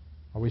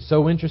 Are we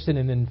so interested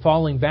in then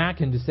falling back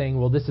into saying,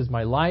 well, this is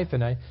my life?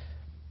 And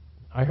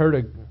I heard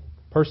a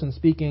person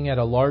speaking at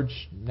a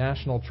large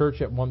national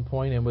church at one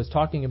point and was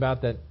talking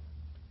about that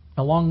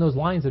along those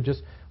lines of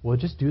just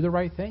do the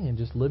right thing and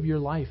just live your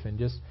life and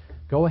just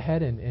go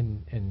ahead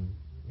and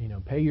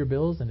pay your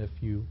bills, and if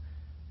you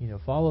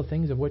follow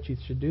things of what you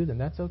should do, then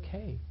that's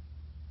okay.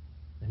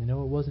 And it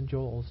wasn't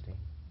Joel Osteen.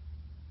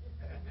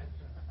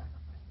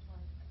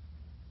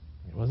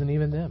 It wasn't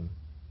even them.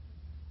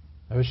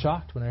 I was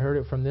shocked when I heard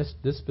it from this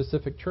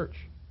specific church.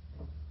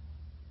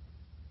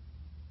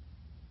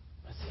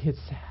 But see, it's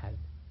sad.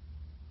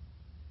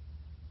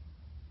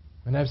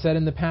 And I've said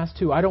in the past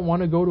too, I don't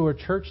want to go to a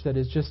church that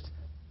is just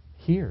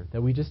here,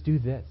 that we just do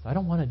this. I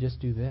don't want to just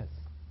do this.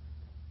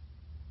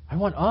 I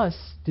want us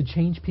to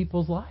change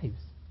people's lives.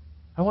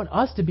 I want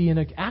us to be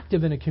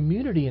active in a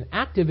community and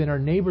active in our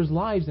neighbors'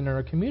 lives and in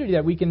our community,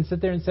 that we can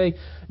sit there and say,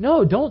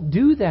 no, don't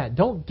do that.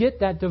 Don't get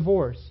that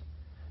divorce.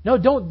 No,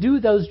 don't do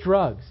those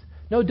drugs.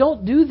 No,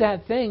 don't do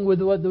that thing with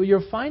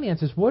your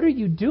finances. What are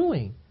you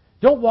doing?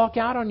 Don't walk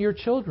out on your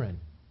children.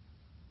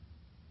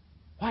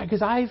 Why?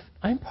 Because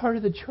I'm part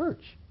of the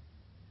church.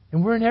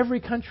 And we're in every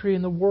country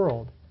in the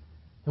world.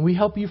 And we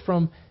help you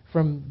from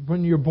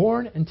when you're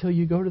born until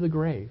you go to the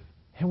grave.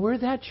 And we're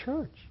that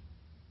church.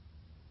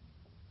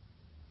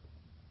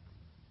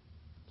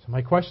 So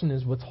my question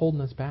is, what's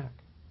holding us back?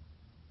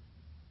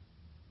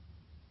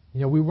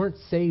 We weren't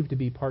saved to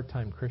be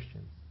part-time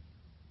Christians.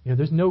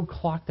 There's no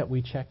clock that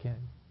we check in.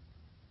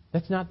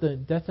 That's not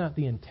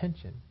the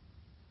intention.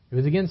 It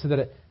was again so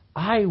that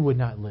I would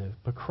not live,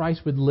 but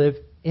Christ would live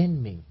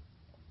in me.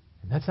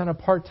 And that's not a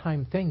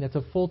part-time thing. That's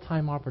a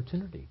full-time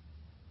opportunity.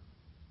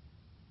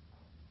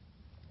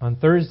 On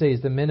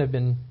Thursdays, the men have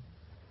been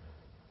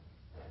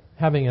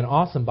having an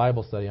awesome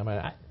Bible study.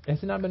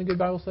 Has it not been a good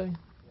Bible study?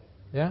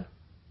 Yeah?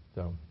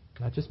 So,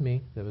 not just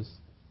me.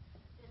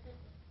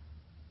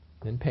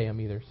 Didn't pay them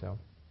either, so.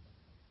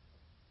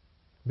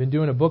 I've been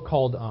doing a book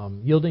called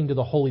Yielding to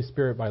the Holy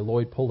Spirit by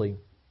Lloyd Pulley.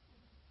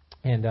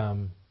 And I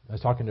was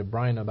talking to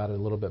Brian about it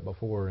a little bit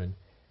before, and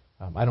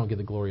I don't get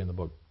the glory in the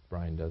book.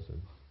 Brian does.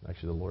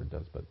 Actually, the Lord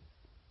does, but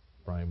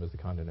Brian was the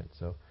conduit.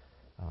 So,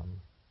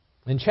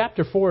 in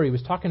chapter 4, he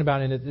was talking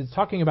about, and it's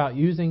talking about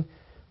using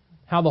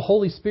how the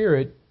Holy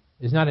Spirit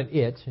is not an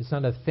it. It's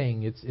not a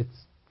thing. It's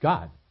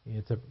God.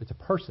 It's a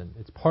person.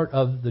 It's part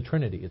of the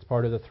Trinity. It's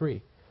part of the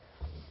three.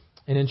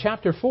 And in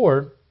chapter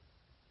 4,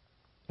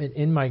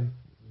 in my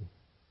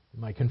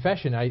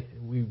confession,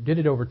 we did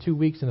it over 2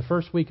 weeks. In the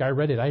first week I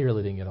read it, I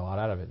really didn't get a lot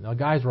out of it. And the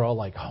guys were all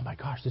like, "Oh my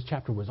gosh, this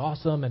chapter was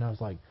awesome!" And I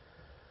was like,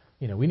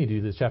 we need to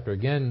do this chapter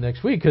again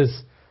next week,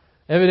 because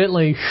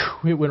evidently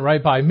it went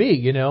right by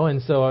me,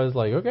 And so I was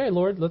like, "Okay,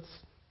 Lord, let's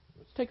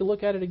take a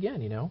look at it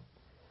again,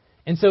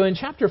 And so in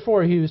chapter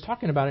 4, he was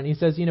talking about it, and he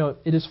says,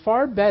 it is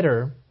far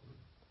better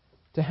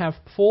to have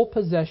full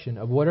possession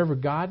of whatever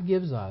God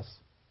gives us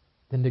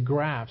than to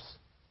grasp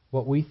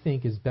what we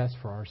think is best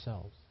for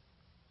ourselves.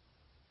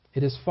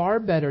 It is far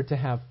better to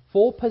have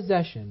full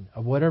possession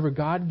of whatever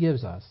God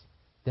gives us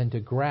than to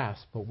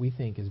grasp what we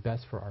think is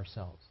best for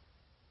ourselves."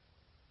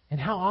 And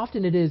how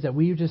often it is that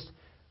we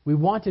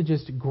want to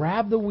just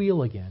grab the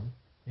wheel again,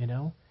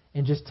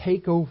 and just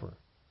take over.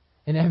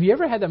 And have you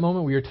ever had that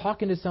moment where you're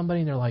talking to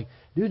somebody and they're like,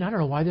 "Dude, I don't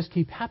know why this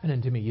keeps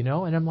happening to me,"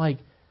 And I'm like,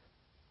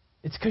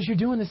 it's because you're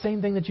doing the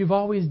same thing that you've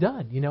always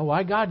done.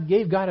 Why God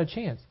gave God a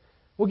chance.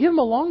 Well, give him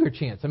a longer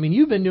chance.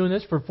 You've been doing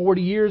this for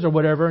 40 years or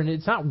whatever, and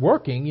it's not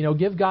working.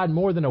 Give God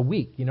more than a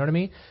week. You know what I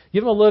mean?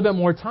 Give him a little bit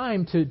more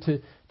time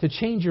to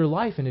change your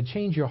life and to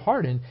change your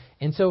heart.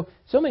 And so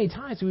many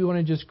times we want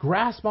to just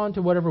grasp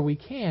onto whatever we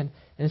can,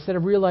 and instead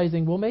of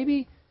realizing, well,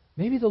 maybe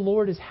the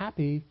Lord is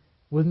happy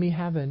with me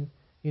having,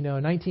 a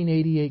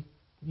 1988,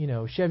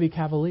 Chevy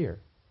Cavalier,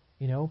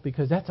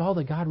 because that's all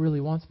that God really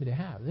wants me to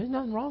have. There's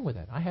nothing wrong with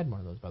that. I had one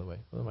of those, by the way,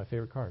 one of my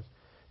favorite cars.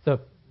 So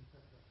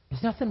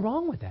there's nothing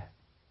wrong with that.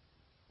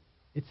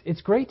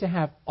 It's great to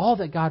have all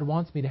that God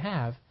wants me to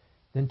have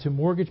than to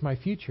mortgage my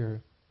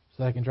future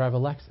so that I can drive a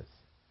Lexus.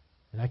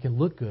 And I can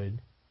look good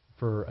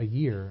for a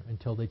year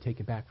until they take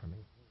it back from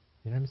me.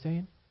 You know what I'm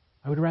saying?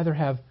 I would rather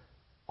have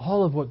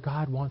all of what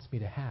God wants me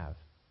to have,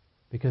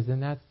 because then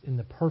that's in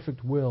the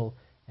perfect will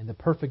and the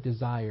perfect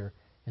desire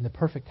and the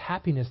perfect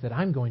happiness that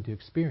I'm going to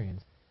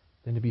experience,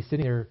 than to be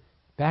sitting there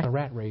back in a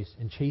rat race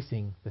and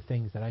chasing the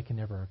things that I can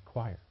never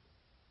acquire.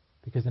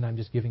 Because then I'm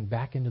just giving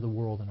back into the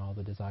world and all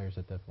the desires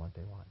that they want.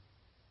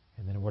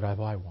 And then what do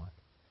I want?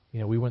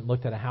 We went and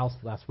looked at a house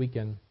last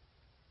weekend,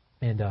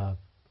 and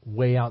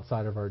way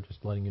outside of our,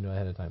 just letting you know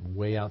ahead of time,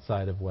 way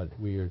outside of what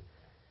we were,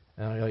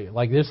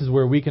 like this is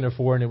where we can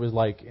afford, and it was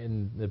like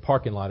in the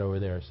parking lot over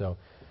there. So,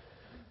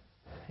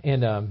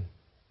 and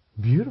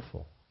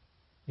beautiful,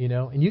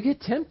 and you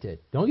get tempted.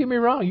 Don't get me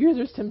wrong.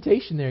 There's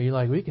temptation there. You're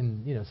like, we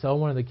can, sell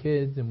one of the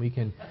kids, and we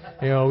can,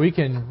 we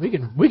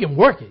can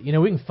work it.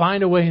 We can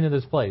find a way into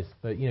this place.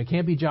 But it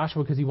can't be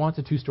Joshua because he wants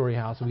a 2-story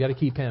house. So we got to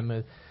keep him.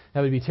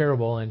 That would be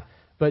terrible.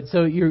 But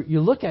so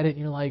you look at it and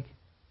you're like,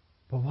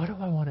 but what do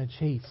I want to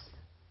chase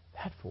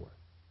that for?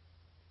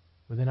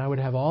 Well, then I would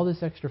have all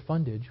this extra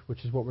fundage,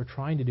 which is what we're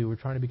trying to do. We're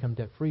trying to become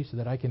debt free so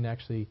that I can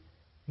actually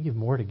give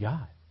more to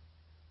God.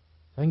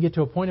 So I can get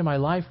to a point in my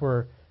life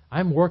where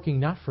I'm working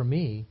not for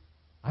me.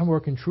 I'm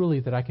working truly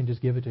that I can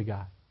just give it to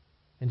God.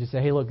 and just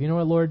say, hey, look, you know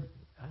what, Lord?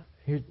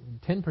 Here,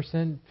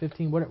 10%,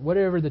 15,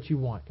 whatever that you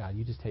want, God,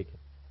 you just take it.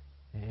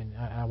 And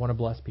I want to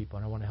bless people,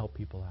 and I want to help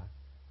people out.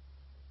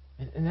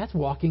 And that's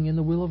walking in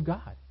the will of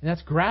God. And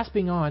that's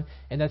grasping on,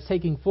 and that's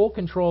taking full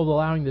control of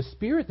allowing the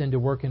Spirit then to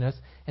work in us,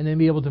 and then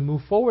be able to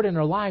move forward in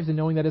our lives and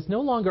knowing that it's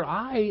no longer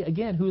I,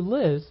 again, who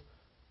lives,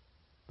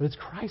 but it's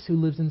Christ who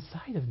lives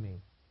inside of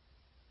me.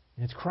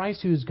 And it's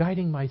Christ who is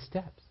guiding my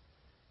steps.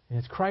 And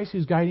it's Christ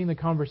who's guiding the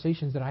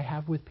conversations that I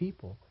have with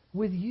people,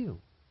 with you.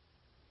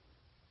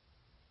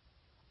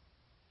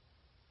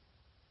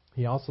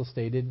 He also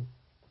stated,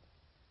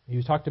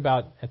 he talked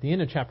about, at the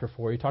end of chapter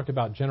 4, he talked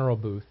about General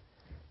Booth.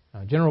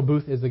 General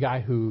Booth is the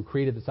guy who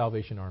created the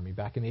Salvation Army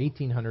back in the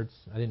 1800s.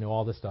 I didn't know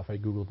all this stuff. I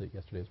Googled it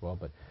yesterday as well.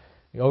 But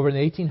over in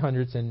the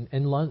 1800s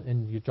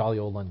in jolly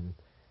old London.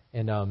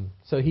 And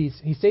so he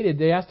stated,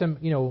 they asked him,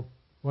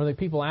 one of the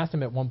people asked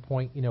him at one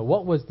point,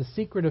 what was the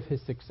secret of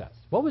his success?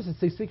 What was the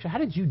secret? How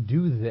did you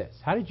do this?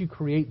 How did you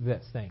create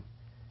this thing?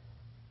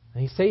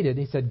 And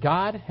he said,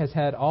 God has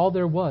had all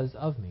there was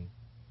of me.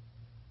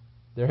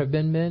 There have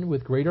been men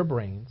with greater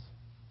brains,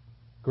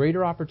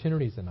 greater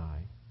opportunities than I,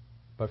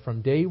 but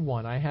from day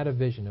one I had a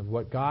vision of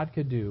what God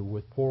could do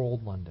with poor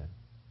old London.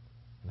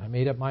 And I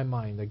made up my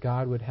mind that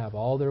God would have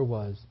all there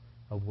was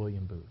of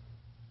William Booth.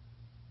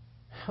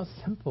 How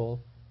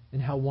simple and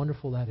how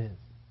wonderful that is.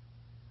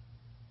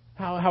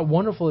 How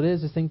wonderful it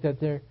is to think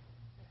that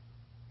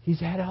he's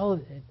had all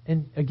of it.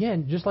 And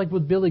again, just like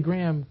with Billy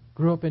Graham,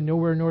 grew up in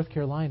nowhere, North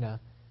Carolina,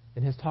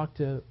 and has talked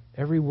to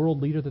every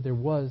world leader that there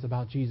was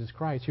about Jesus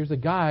Christ. Here's a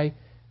guy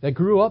that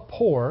grew up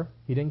poor.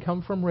 He didn't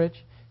come from rich.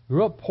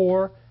 Grew up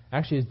poor.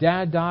 Actually, his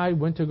dad died,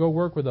 went to go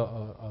work with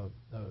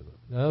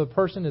another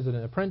person as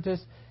an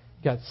apprentice,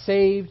 got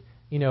saved,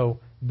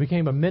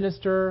 became a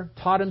minister,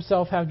 taught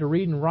himself how to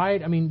read and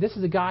write. I mean, this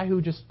is a guy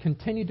who just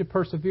continued to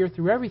persevere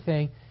through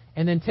everything,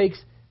 and then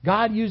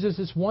God uses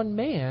this one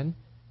man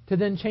to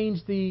then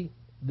change the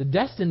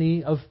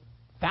destiny of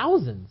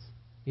thousands,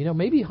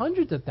 maybe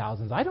hundreds of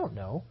thousands. I don't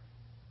know.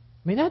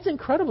 I mean, that's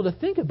incredible to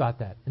think about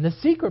that. And the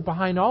secret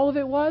behind all of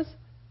it wasn't,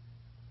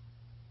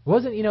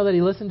 that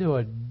he listened to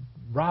a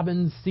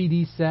Robbins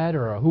CD set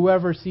or a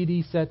whoever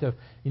CD set of,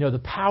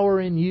 the power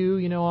in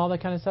you, all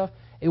that kind of stuff.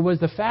 It was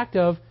the fact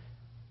of,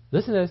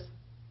 listen to this,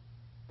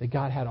 that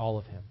God had all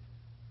of him.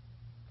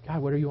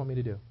 God, what do you want me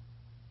to do?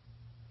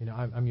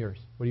 I'm yours.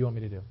 What do you want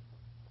me to do?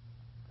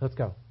 Let's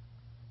go.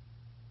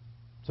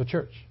 So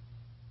church,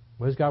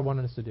 what does God want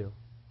us to do?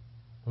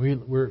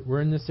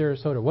 We're in this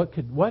Sarasota.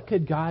 What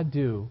could God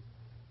do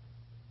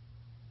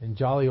in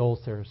jolly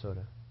old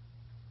Sarasota?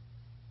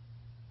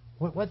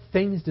 What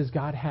things does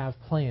God have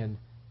planned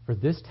for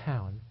this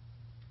town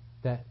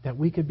that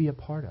we could be a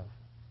part of?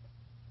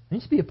 It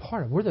needs to be a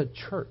part of. We're the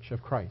church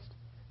of Christ.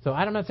 So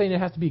I'm not saying it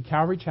has to be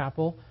Calvary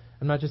Chapel.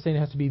 I'm not just saying it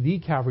has to be the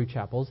Calvary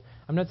Chapels.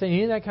 I'm not saying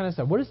any of that kind of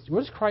stuff. What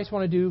does Christ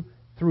want to do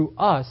through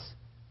us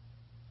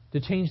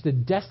to change the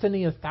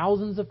destiny of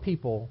thousands of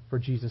people for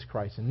Jesus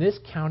Christ in this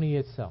county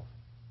itself?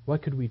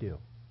 What could we do?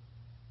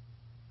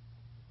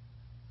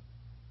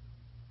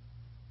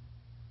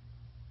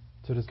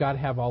 So does God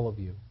have all of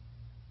you?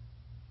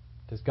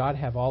 Does God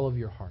have all of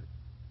your heart?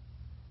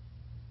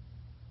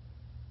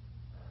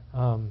 We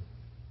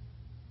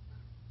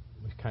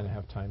kind of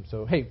have time.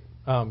 So, hey,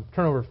 turn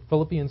over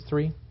Philippians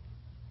 3.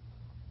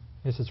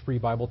 This is free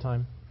Bible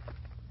time. I'm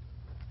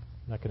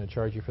not going to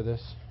charge you for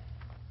this.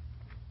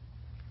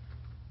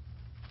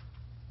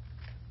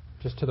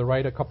 Just to the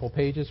right a couple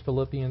pages,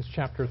 Philippians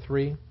chapter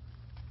 3.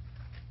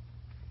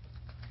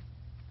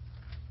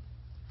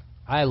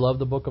 I love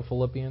the book of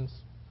Philippians.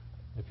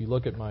 If you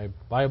look at my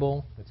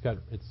Bible,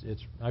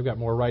 I've got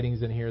more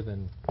writings in here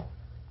than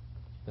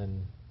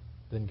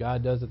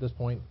God does at this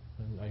point.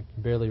 I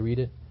can barely read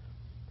it.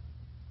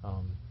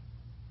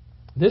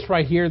 This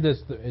right here,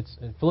 it's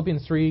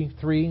Philippians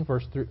 3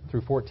 verse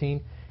through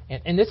 14,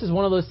 and this is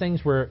one of those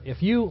things where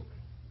if you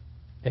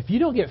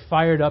don't get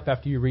fired up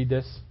after you read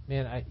this,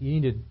 man, you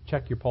need to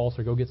check your pulse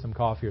or go get some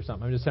coffee or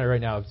something. I'm just saying right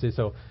now.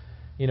 So,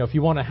 if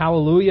you want a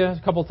hallelujah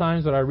a couple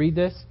times when I read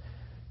this,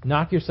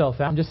 knock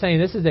yourself out. I'm just saying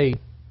this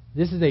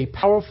is a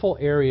powerful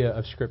area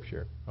of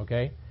Scripture,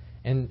 okay?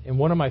 And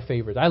one of my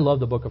favorites. I love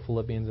the book of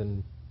Philippians,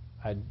 and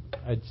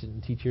I'd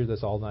teach here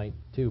this all night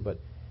too. But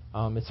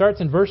it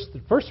starts in verse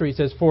 3. It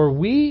says, "For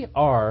we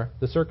are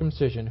the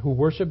circumcision who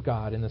worship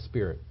God in the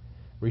Spirit,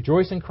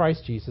 rejoice in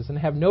Christ Jesus, and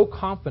have no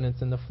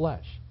confidence in the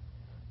flesh.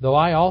 Though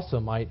I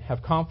also might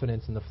have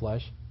confidence in the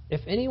flesh.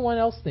 If anyone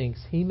else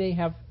thinks he may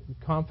have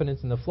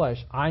confidence in the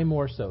flesh, I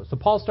more so." So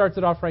Paul starts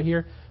it off right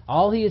here.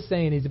 All he is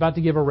saying, he's about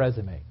to give a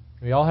resume.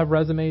 We all have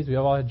resumes. We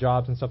all have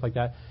jobs and stuff like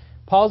that.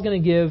 Paul's going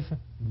to give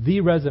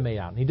the resume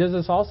out. And he does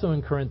this also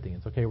in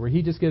Corinthians, okay, where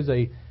he just gives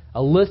a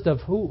list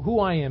of who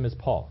I am as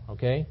Paul,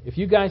 okay? If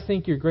you guys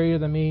think you're greater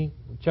than me,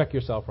 check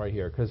yourself right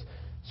here. Because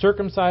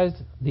circumcised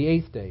the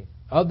 8th day,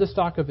 of the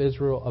stock of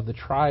Israel, of the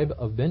tribe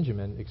of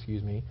Benjamin,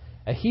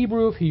 a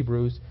Hebrew of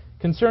Hebrews,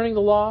 concerning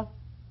the law,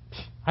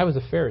 I was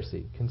a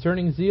Pharisee.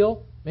 Concerning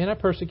zeal, man, I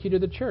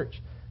persecuted the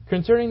church.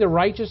 Concerning the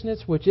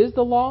righteousness which is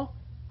the law,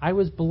 I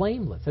was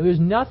blameless. There was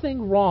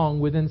nothing wrong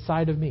with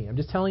inside of me. I'm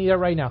just telling you that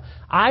right now.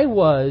 I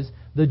was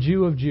the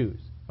Jew of Jews.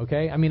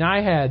 Okay? I mean,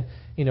 I had,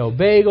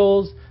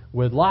 bagels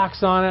with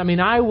locks on it. I mean,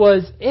 I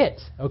was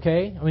it.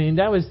 Okay? I mean,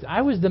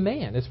 I was the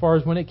man as far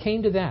as when it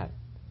came to that.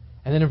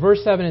 And then in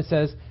verse 7 it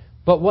says,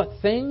 "But what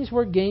things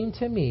were gained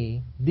to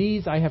me,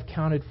 these I have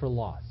counted for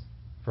loss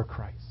for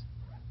Christ."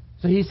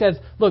 So he says,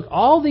 look,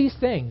 all these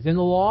things in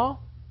the law,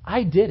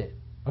 I did it.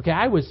 Okay,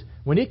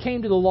 when it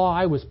came to the law,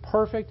 I was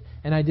perfect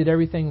and I did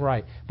everything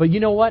right. But you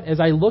know what? As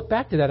I look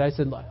back to that, I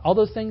said, all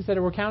those things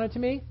that were counted to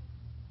me,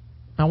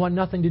 I want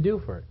nothing to do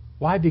for it.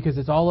 Why? Because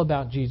it's all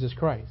about Jesus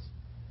Christ.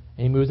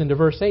 And he moves into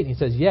verse 8 and he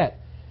says, "Yet,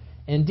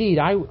 indeed,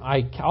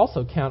 I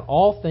also count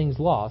all things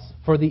lost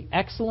for the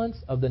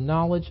excellence of the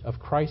knowledge of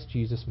Christ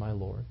Jesus my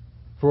Lord.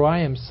 For I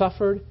am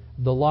suffered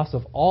the loss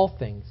of all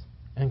things,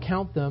 and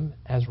count them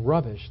as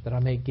rubbish, that I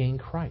may gain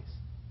Christ.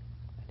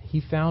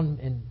 He found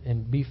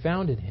and be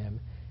found in him,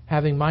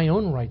 having my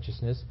own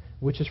righteousness,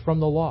 which is from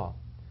the law,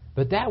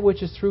 but that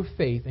which is through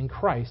faith in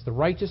Christ, the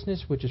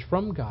righteousness which is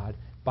from God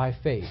by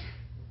faith,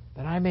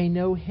 that I may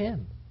know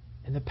him,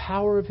 and the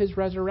power of his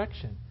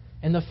resurrection,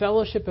 and the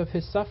fellowship of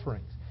his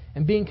sufferings,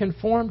 and being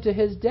conformed to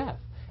his death."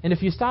 And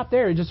if you stop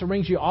there, it just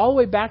brings you all the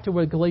way back to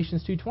what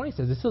Galatians 2:20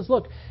 says. It says,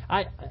 look,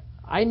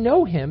 I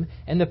know him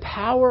and the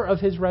power of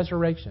his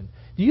resurrection.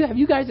 Have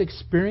you guys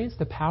experienced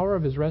the power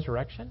of his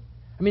resurrection?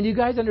 I mean, do you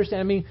guys understand?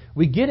 I mean,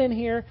 we get in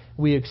here,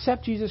 we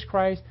accept Jesus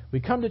Christ, we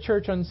come to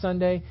church on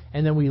Sunday,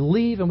 and then we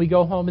leave and we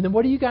go home, and then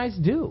what do you guys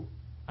do?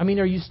 I mean,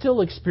 are you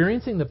still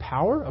experiencing the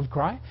power of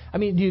Christ? I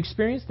mean, do you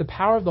experience the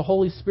power of the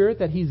Holy Spirit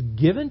that he's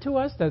given to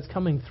us, that's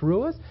coming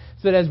through us?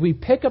 So that as we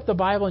pick up the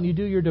Bible and you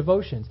do your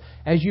devotions,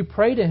 as you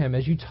pray to him,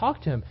 as you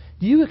talk to him,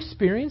 do you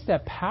experience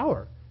that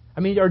power? I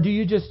mean, or do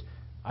you just,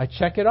 I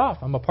check it off.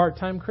 I'm a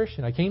part-time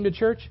Christian. I came to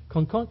church,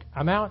 clunk, clunk,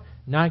 I'm out.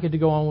 Now I get to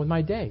go on with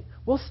my day.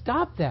 Well,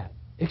 stop that.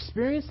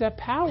 Experience that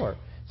power.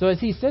 So as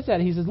he says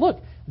that, he says, look,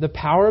 the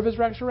power of his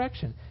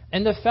resurrection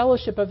and the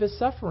fellowship of his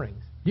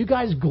sufferings. You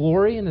guys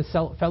glory in the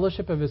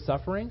fellowship of his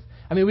sufferings?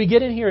 I mean, we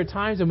get in here at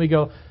times and we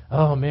go,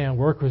 oh man,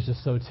 work was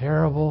just so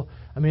terrible.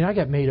 I mean, I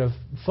got made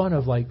fun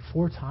of like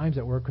 4 times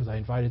at work because I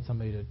invited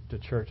somebody to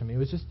church. I mean,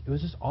 it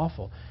was just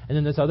awful. And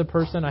then this other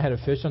person, I had a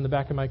fish on the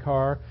back of my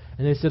car,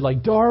 and they said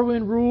like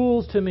Darwin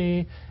rules to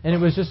me, and it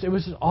was just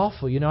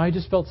awful. I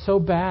just felt so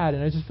bad,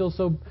 and I just feel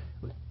so.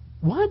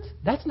 What?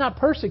 That's not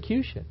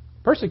persecution.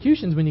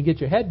 Persecution is when you get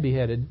your head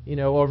beheaded,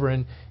 over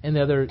in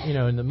the other,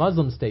 in the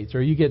Muslim states,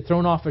 or you get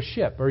thrown off a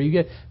ship, or you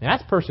get.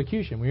 That's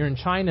persecution. When you're in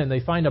China and they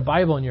find a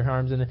Bible in your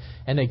arms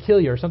and they kill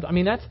you or something. I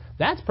mean,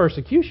 that's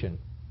persecution.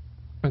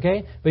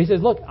 Okay, but he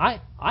says, look, I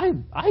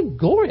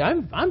glory.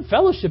 I'm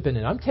fellowshipping in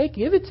it.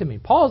 Give it to me.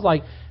 Paul's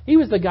like, he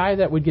was the guy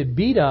that would get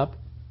beat up.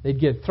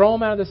 They'd throw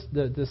him out of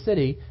the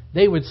city.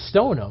 They would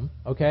stone him.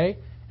 Okay,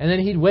 and then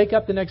he'd wake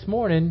up the next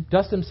morning,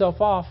 dust himself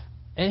off.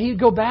 And he'd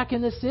go back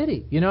in the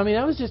city.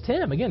 That was just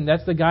him. Again,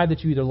 that's the guy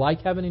that you either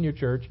like having in your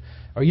church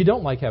or you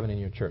don't like having in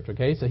your church.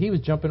 Okay, so he was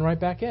jumping right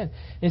back in. And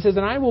he says,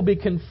 and I will be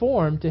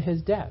conformed to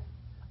his death.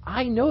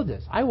 I know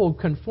this. I will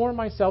conform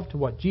myself to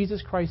what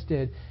Jesus Christ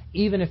did,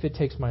 even if it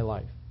takes my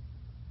life.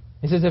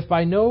 He says, if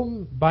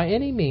by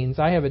any means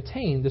I have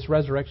attained this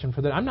resurrection,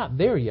 for that I'm not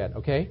there yet.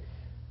 Okay,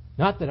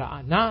 not that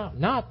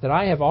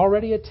I have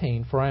already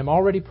attained, for I am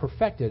already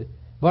perfected,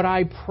 but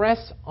I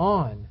press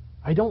on.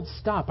 I don't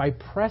stop. I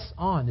press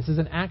on. This is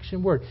an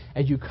action word.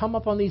 As you come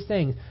up on these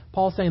things,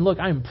 Paul's saying, look,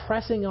 I am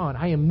pressing on.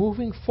 I am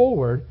moving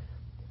forward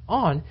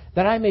on,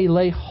 that I may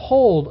lay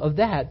hold of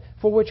that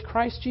for which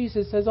Christ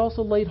Jesus has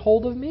also laid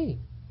hold of me.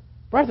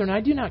 Brethren,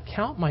 I do not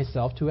count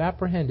myself to have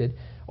apprehended,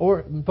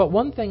 but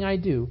one thing I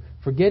do,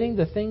 forgetting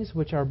the things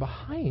which are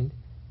behind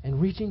and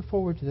reaching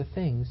forward to the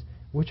things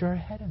which are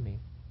ahead of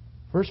me.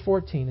 Verse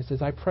 14, it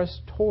says, I press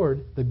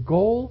toward the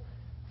goal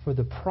for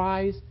the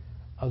prize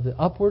of the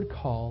upward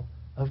call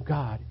of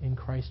God in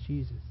Christ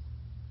Jesus.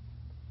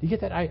 Do you get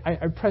that?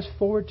 I press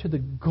forward to the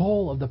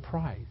goal of the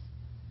prize.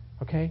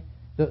 Okay?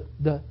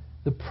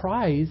 The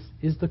prize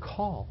is the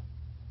call.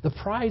 The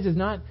prize is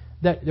not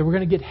that we're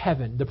going to get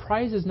heaven. The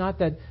prize is not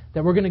that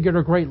we're going to get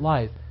a great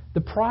life.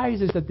 The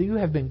prize is that you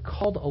have been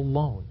called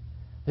alone.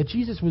 That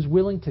Jesus was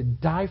willing to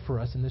die for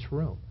us in this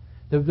room.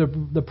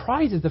 The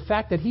prize is the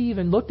fact that He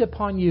even looked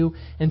upon you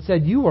and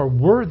said, you are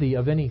worthy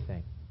of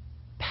anything.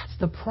 That's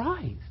the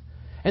prize.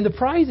 And the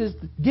prize is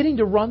getting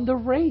to run the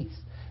race.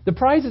 The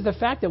prize is the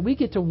fact that we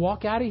get to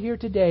walk out of here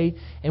today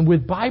and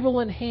with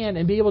Bible in hand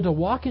and be able to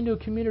walk into a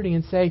community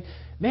and say,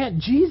 man,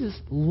 Jesus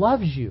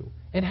loves you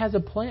and has a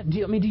plan. Do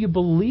you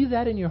believe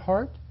that in your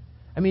heart?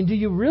 I mean, do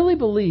you really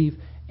believe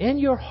in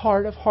your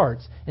heart of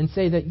hearts and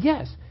say that,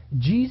 yes,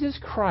 Jesus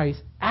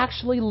Christ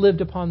actually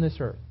lived upon this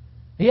earth?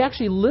 He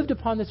actually lived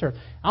upon this earth.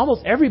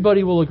 Almost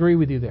everybody will agree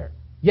with you there.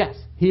 Yes,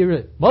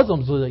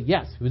 Muslims will say,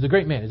 yes, he was a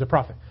great man, he's a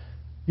prophet.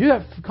 You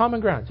have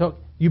common ground. So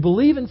you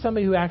believe in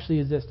somebody who actually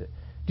existed.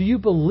 Do you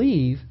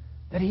believe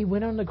that He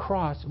went on the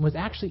cross and was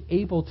actually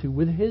able to,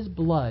 with His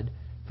blood,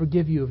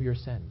 forgive you of your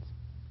sins?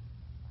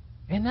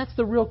 And that's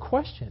the real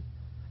question.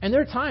 And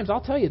there are times,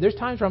 I'll tell you, there's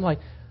times where I'm like,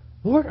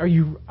 Lord, are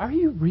you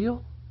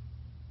real?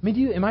 I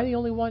mean, am I the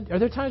only one? Are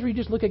there times where you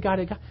just look at God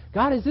and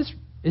God, is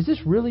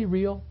this really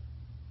real?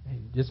 Hey,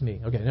 just me.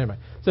 Okay, never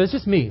mind. So it's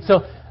just me.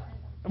 So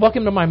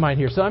welcome to my mind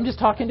here. So I'm just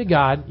talking to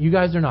God. You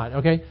guys are not,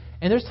 okay?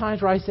 And there's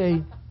times where I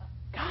say,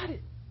 God,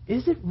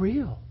 is it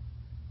real?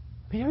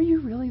 I mean, are you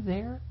really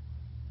there?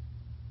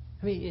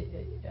 I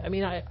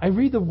mean, I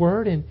read the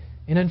Word, and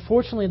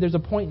unfortunately there's a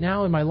point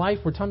now in my life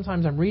where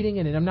sometimes I'm reading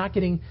it and I'm not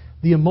getting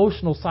the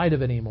emotional side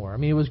of it anymore. I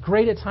mean, it was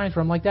great at times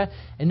where I'm like that,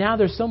 and now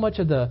there's so much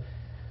of the,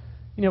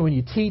 when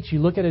you teach, you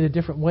look at it a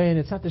different way, and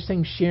it's not the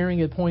same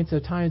sharing at points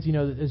at times,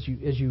 as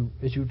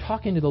you're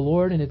talking to the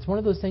Lord, and it's one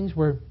of those things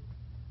where,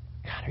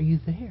 God, are you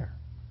there?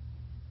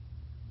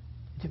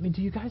 I mean,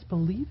 do you guys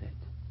believe it?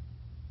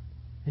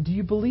 And do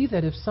you believe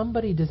that if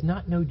somebody does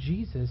not know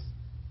Jesus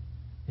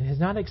and has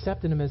not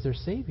accepted Him as their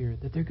Savior,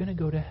 that they're going to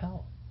go to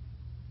hell?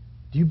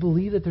 Do you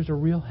believe that there's a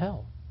real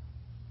hell?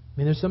 I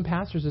mean, there's some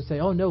pastors that say,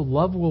 oh no,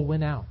 love will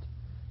win out,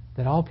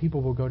 that all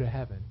people will go to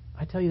heaven.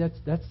 I tell you,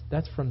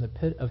 that's from the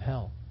pit of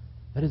hell.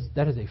 That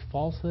is a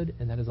falsehood,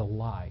 and that is a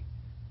lie.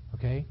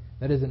 Okay?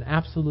 That is an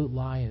absolute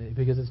lie,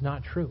 because it's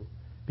not true.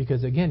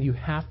 Because again, you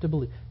have to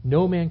believe.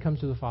 No man comes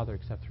to the Father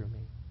except through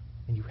me.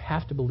 And you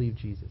have to believe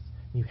Jesus.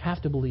 And you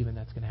have to believe in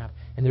that's going to happen.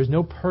 And there's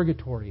no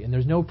purgatory, and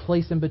there's no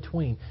place in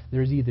between.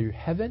 There's either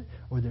heaven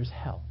or there's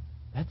hell.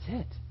 That's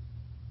it.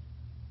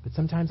 But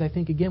sometimes I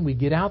think, again, we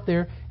get out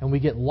there and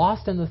we get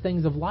lost in the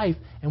things of life,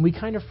 and we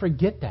kind of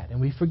forget that. And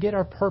we forget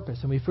our purpose.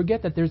 And we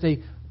forget that there's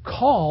a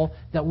call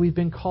that we've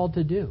been called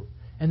to do.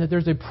 And that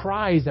there's a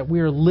prize that we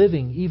are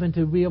living, even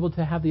to be able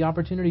to have the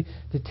opportunity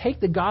to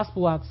take the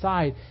gospel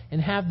outside and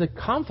have the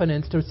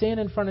confidence to stand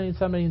in front of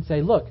somebody and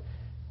say, look,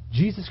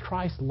 Jesus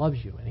Christ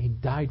loves you, and He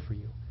died for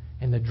you.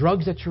 And the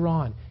drugs that you're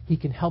on, He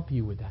can help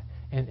you with that.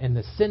 And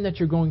the sin that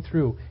you're going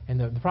through, and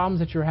the problems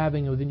that you're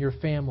having within your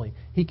family,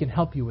 He can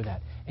help you with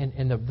that.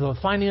 And the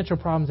financial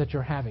problems that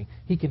you're having,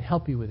 He can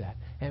help you with that.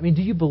 I mean,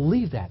 do you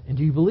believe that? And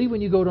do you believe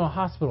when you go to a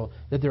hospital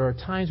that there are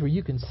times where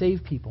you can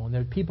save people, and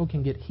that people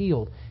can get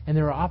healed, and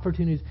there are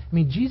opportunities? I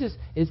mean, Jesus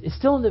is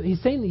still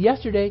He's saying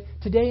yesterday,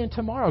 today, and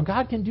tomorrow.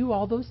 God can do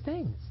all those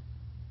things.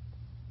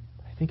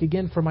 I think,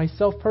 again, for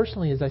myself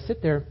personally, as I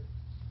sit there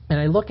and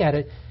I look at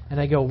it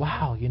and I go,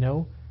 wow,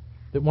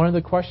 that one of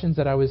the questions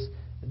that I was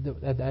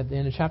at the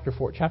end of chapter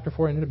 4. Chapter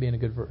 4 ended up being a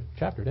good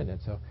chapter, didn't it?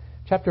 So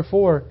chapter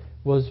 4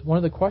 was, one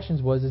of the questions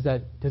is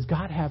that, does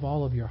God have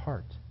all of your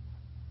heart?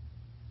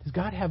 Does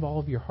God have all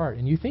of your heart?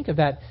 And you think of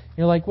that,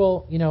 you're like,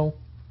 well, a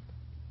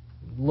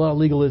lot of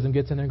legalism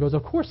gets in there and goes,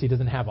 of course He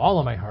doesn't have all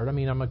of my heart. I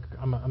mean, I'm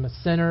a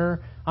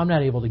sinner. I'm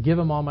not able to give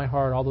Him all my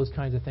heart, all those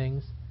kinds of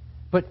things.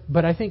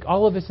 But I think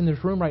all of us in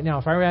this room right now,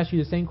 if I were to ask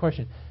you the same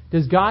question,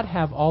 does God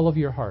have all of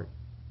your heart?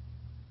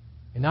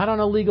 And not on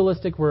a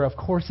legalistic where, of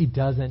course He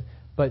doesn't,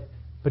 but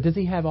does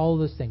He have all of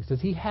those things? Does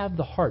He have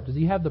the heart? Does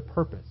He have the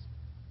purpose?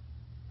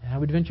 And I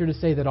would venture to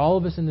say that all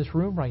of us in this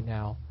room right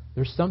now,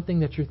 there's something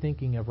that you're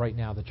thinking of right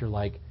now that you're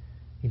like,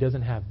 He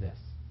doesn't have this.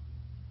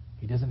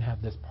 He doesn't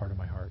have this part of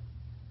my heart.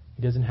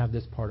 He doesn't have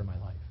this part of my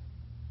life.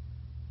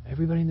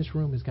 Everybody in this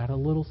room has got a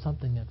little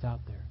something that's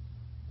out there.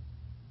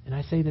 And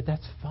I say that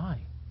that's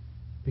fine,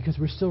 because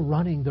we're still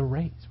running the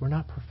race. We're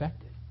not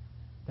perfected.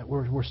 That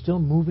we're still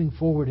moving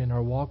forward in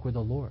our walk with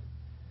the Lord.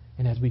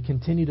 And as we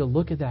continue to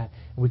look at that,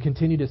 and we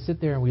continue to sit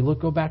there, and we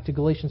go back to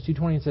Galatians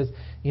 2:20 and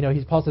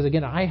says, Paul says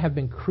again, I have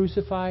been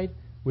crucified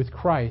with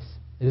Christ.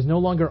 It is no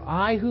longer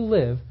I who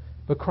live,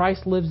 but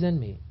Christ lives in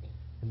me.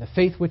 And the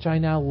faith which I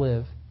now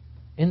live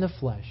in the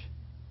flesh,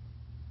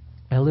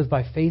 I live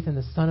by faith in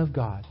the Son of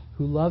God,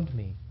 who loved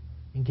me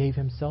and gave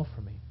Himself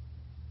for me.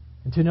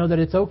 And to know that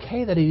it's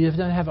okay that He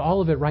doesn't have all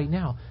of it right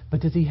now,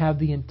 but does He have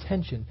the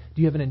intention?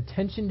 Do you have an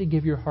intention to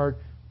give your heart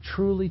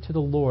truly to the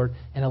Lord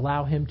and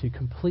allow Him to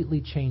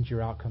completely change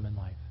your outcome in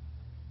life?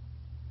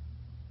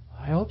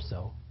 I hope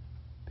so.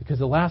 Because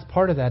the last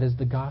part of that is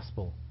the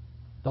gospel.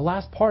 The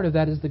last part of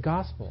that is the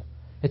gospel.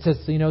 It says,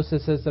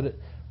 it says that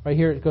right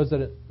here it goes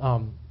that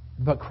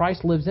but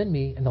Christ lives in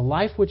me, and the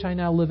life which I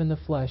now live in the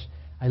flesh,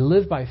 I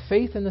live by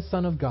faith in the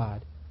Son of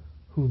God,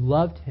 who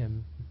loved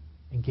Him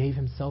and gave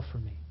Himself for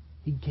me.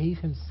 He gave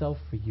Himself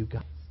for you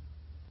guys.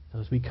 So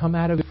as we come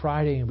out of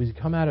Friday and we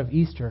come out of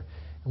Easter,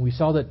 and we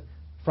saw that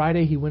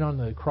Friday He went on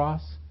the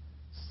cross,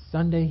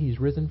 Sunday He's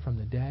risen from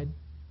the dead,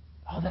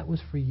 all that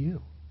was for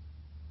you.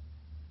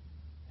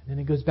 And then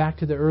it goes back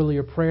to the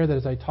earlier prayer that,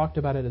 as I talked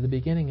about it at the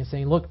beginning, is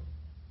saying, look,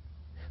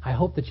 I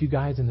hope that you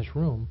guys in this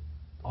room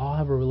all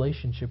have a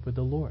relationship with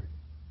the Lord.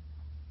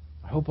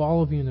 I hope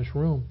all of you in this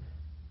room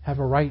have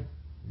a right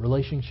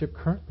relationship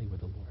currently with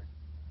the Lord.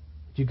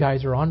 That you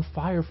guys are on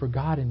fire for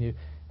God,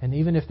 and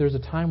even if there's a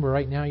time where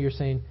right now you're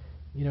saying,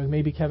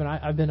 maybe Kevin,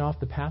 I've been off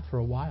the path for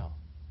a while.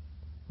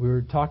 We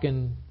were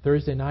talking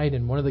Thursday night,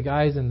 and one of the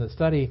guys in the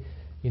study,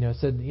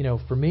 said,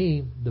 for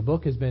me, the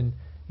book has been,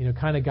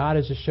 kind of God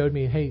has just showed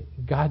me, hey,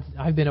 God,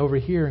 I've been over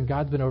here, and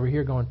God's been over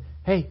here going,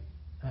 hey,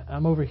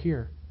 I'm over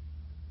here.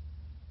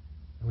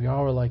 And we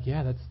all were like,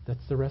 yeah,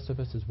 that's the rest of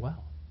us as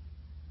well.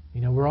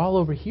 We're all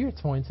over here at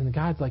points, and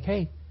God's like,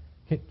 hey,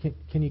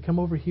 can you come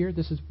over here?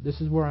 This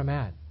is where I'm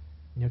at.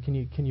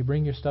 Can you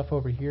bring your stuff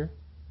over here?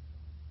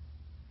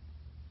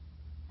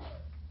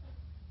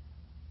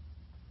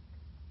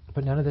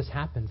 But none of this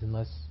happens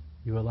unless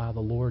you allow the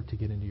Lord to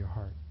get into your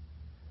heart.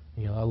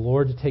 And you allow the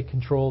Lord to take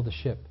control of the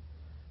ship.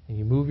 And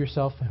you move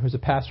yourself. There was a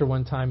pastor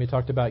one time, he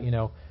talked about,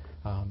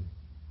 that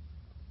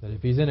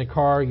if he's in a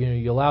car,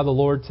 you allow the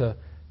Lord to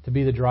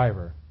be the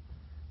driver.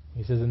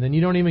 He says, and then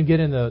you don't even get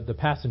in the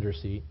passenger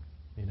seat,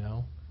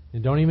 You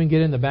don't even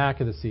get in the back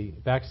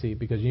seat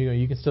because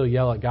you can still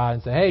yell at God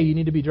and say, hey, you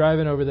need to be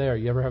driving over there.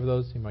 You ever have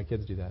those? My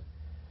kids do that.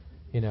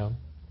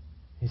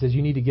 He says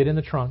you need to get in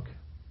the trunk.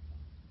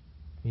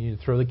 You need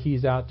to throw the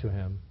keys out to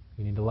Him.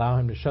 You need to allow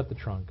Him to shut the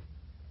trunk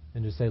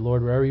and just say,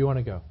 Lord, wherever you want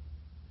to go,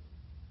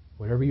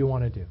 whatever you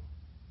want to do,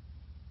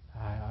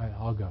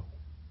 I'll go.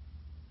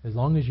 As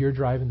long as you're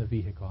driving the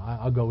vehicle,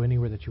 I'll go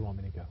anywhere that you want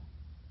me to go.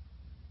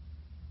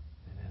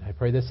 And I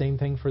pray the same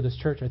thing for this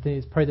church. I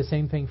pray the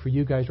same thing for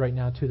you guys right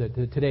now too. That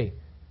today,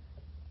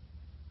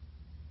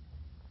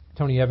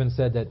 Tony Evans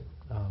said that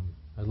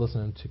I was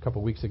listening to a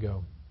couple weeks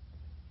ago.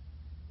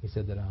 He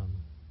said that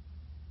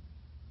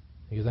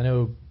because I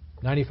know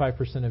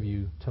 95% of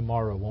you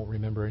tomorrow won't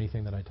remember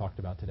anything that I talked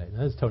about today. And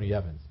that's Tony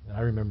Evans, and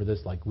I remember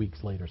this like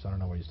weeks later, so I don't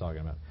know what he's talking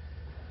about.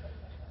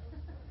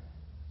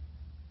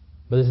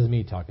 But this is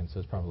me talking, so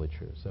it's probably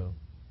true. So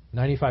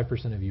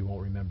 95% of you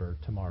won't remember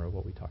tomorrow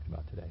what we talked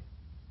about today.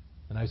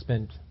 And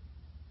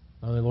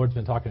the Lord's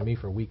been talking to me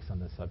for weeks on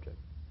this subject.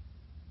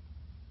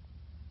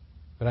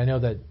 But I know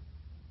that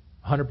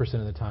 100%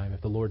 of the time,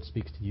 if the Lord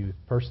speaks to you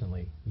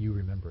personally, you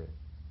remember it.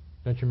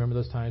 Don't you remember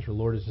those times where the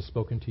Lord has just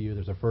spoken to you?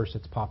 There's a verse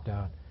that's popped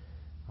out.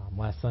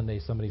 Last Sunday,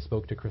 somebody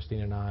spoke to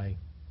Christine and I.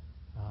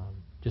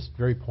 Just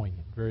very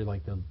poignant, very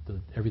like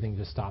everything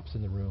just stops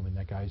in the room, and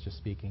that guy's just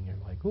speaking. You're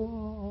like,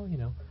 oh,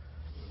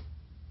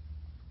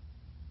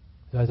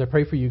 So as I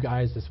pray for you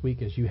guys this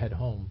week as you head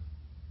home,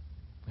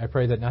 I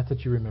pray that not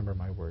that you remember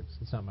my words.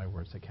 It's not my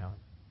words that count.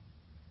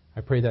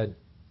 I pray that,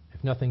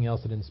 if nothing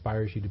else, it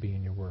inspires you to be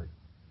in your word.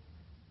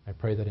 I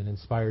pray that it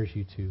inspires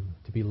you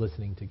to be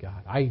listening to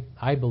God.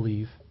 I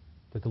believe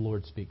that the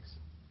Lord speaks.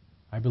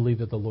 I believe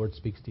that the Lord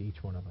speaks to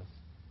each one of us.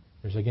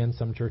 There's, again,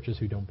 some churches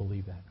who don't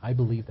believe that. I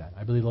believe that.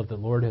 I believe that the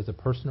Lord has a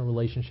personal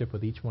relationship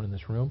with each one in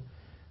this room,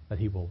 that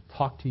He will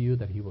talk to you,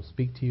 that He will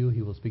speak to you,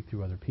 He will speak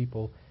through other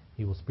people,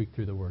 He will speak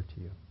through the Word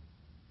to you.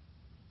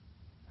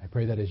 I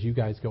pray that as you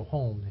guys go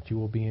home, that you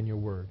will be in your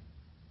Word,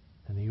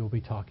 and that you will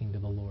be talking to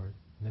the Lord,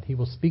 and that He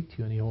will speak to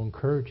you and He will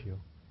encourage you,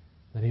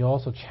 that He will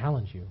also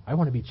challenge you. I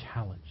want to be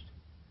challenged.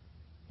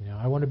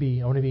 I want to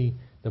be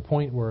the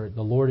point where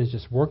the Lord is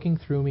just working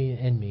through me and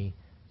in me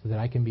so that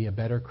I can be a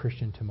better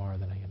Christian tomorrow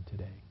than I am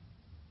today.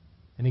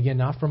 And again,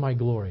 not for my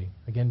glory.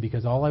 Again,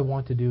 because all I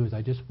want to do is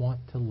I just want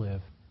to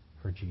live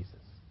for Jesus.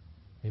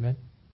 Amen?